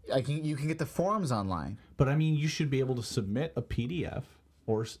 You can get the forms online. But, I mean, you should be able to submit a PDF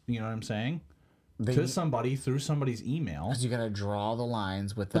or, you know what I'm saying, to somebody through somebody's email. Because you got to draw the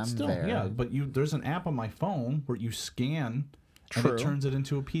lines with them Still, there. yeah, but there's an app on my phone where you scan and it turns it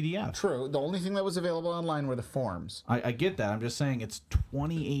into a PDF. True. The only thing that was available online were the forms. I get that. I'm just saying it's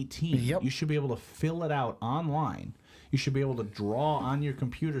 2018. Yep. You should be able to fill it out online. You should be able to draw on your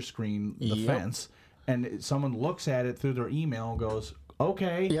computer screen the fence, and someone looks at it through their email and goes,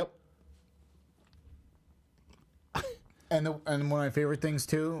 okay. Yep. And one of my favorite things,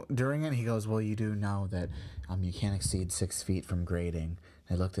 too, during it, he goes, well, you do know that you can't exceed 6 feet from grading.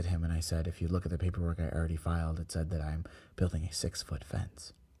 I looked at him and I said, if you look at the paperwork I already filed, it said that I'm building a 6-foot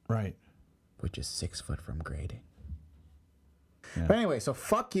fence. Right. Which is 6 foot from grading. Yeah. But anyway, so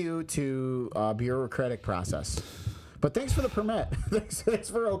fuck you to bureaucratic process. But thanks for the permit. thanks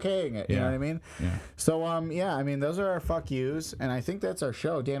for okaying it. You know what I mean? Yeah. So, I mean, those are our fuck yous. And I think that's our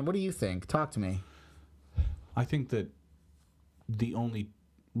show. Dan, what do you think? Talk to me. I think that the only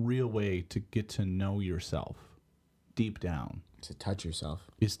real way to get to know yourself deep down To touch yourself.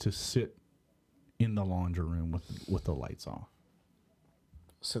 is to sit in the laundry room with the lights off.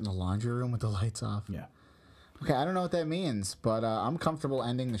 Sit in the laundry room with the lights off? Yeah. Okay, I don't know what that means, but I'm comfortable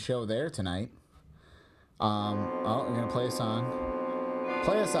ending the show there tonight. We're going to play a song.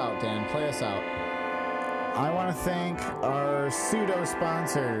 Play us out, Dan. Play us out. I want to thank our pseudo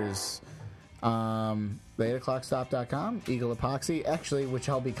sponsors. The8o'clockstop.com, Eagle Epoxy, actually, which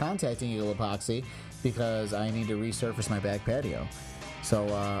I'll be contacting Eagle Epoxy because I need to resurface my back patio. So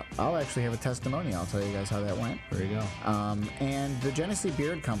I'll actually have a testimony. I'll tell you guys how that went. There you go. And the Genesee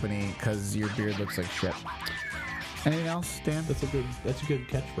Beard Company, because your beard looks like shit. Anything else, Dan? That's a good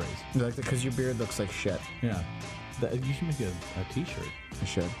catchphrase. Like because your beard looks like shit. Yeah. You should make a t-shirt. I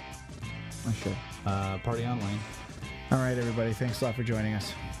should. Party online. All right, everybody. Thanks a lot for joining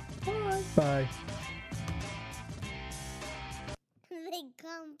us. Bye. Bye.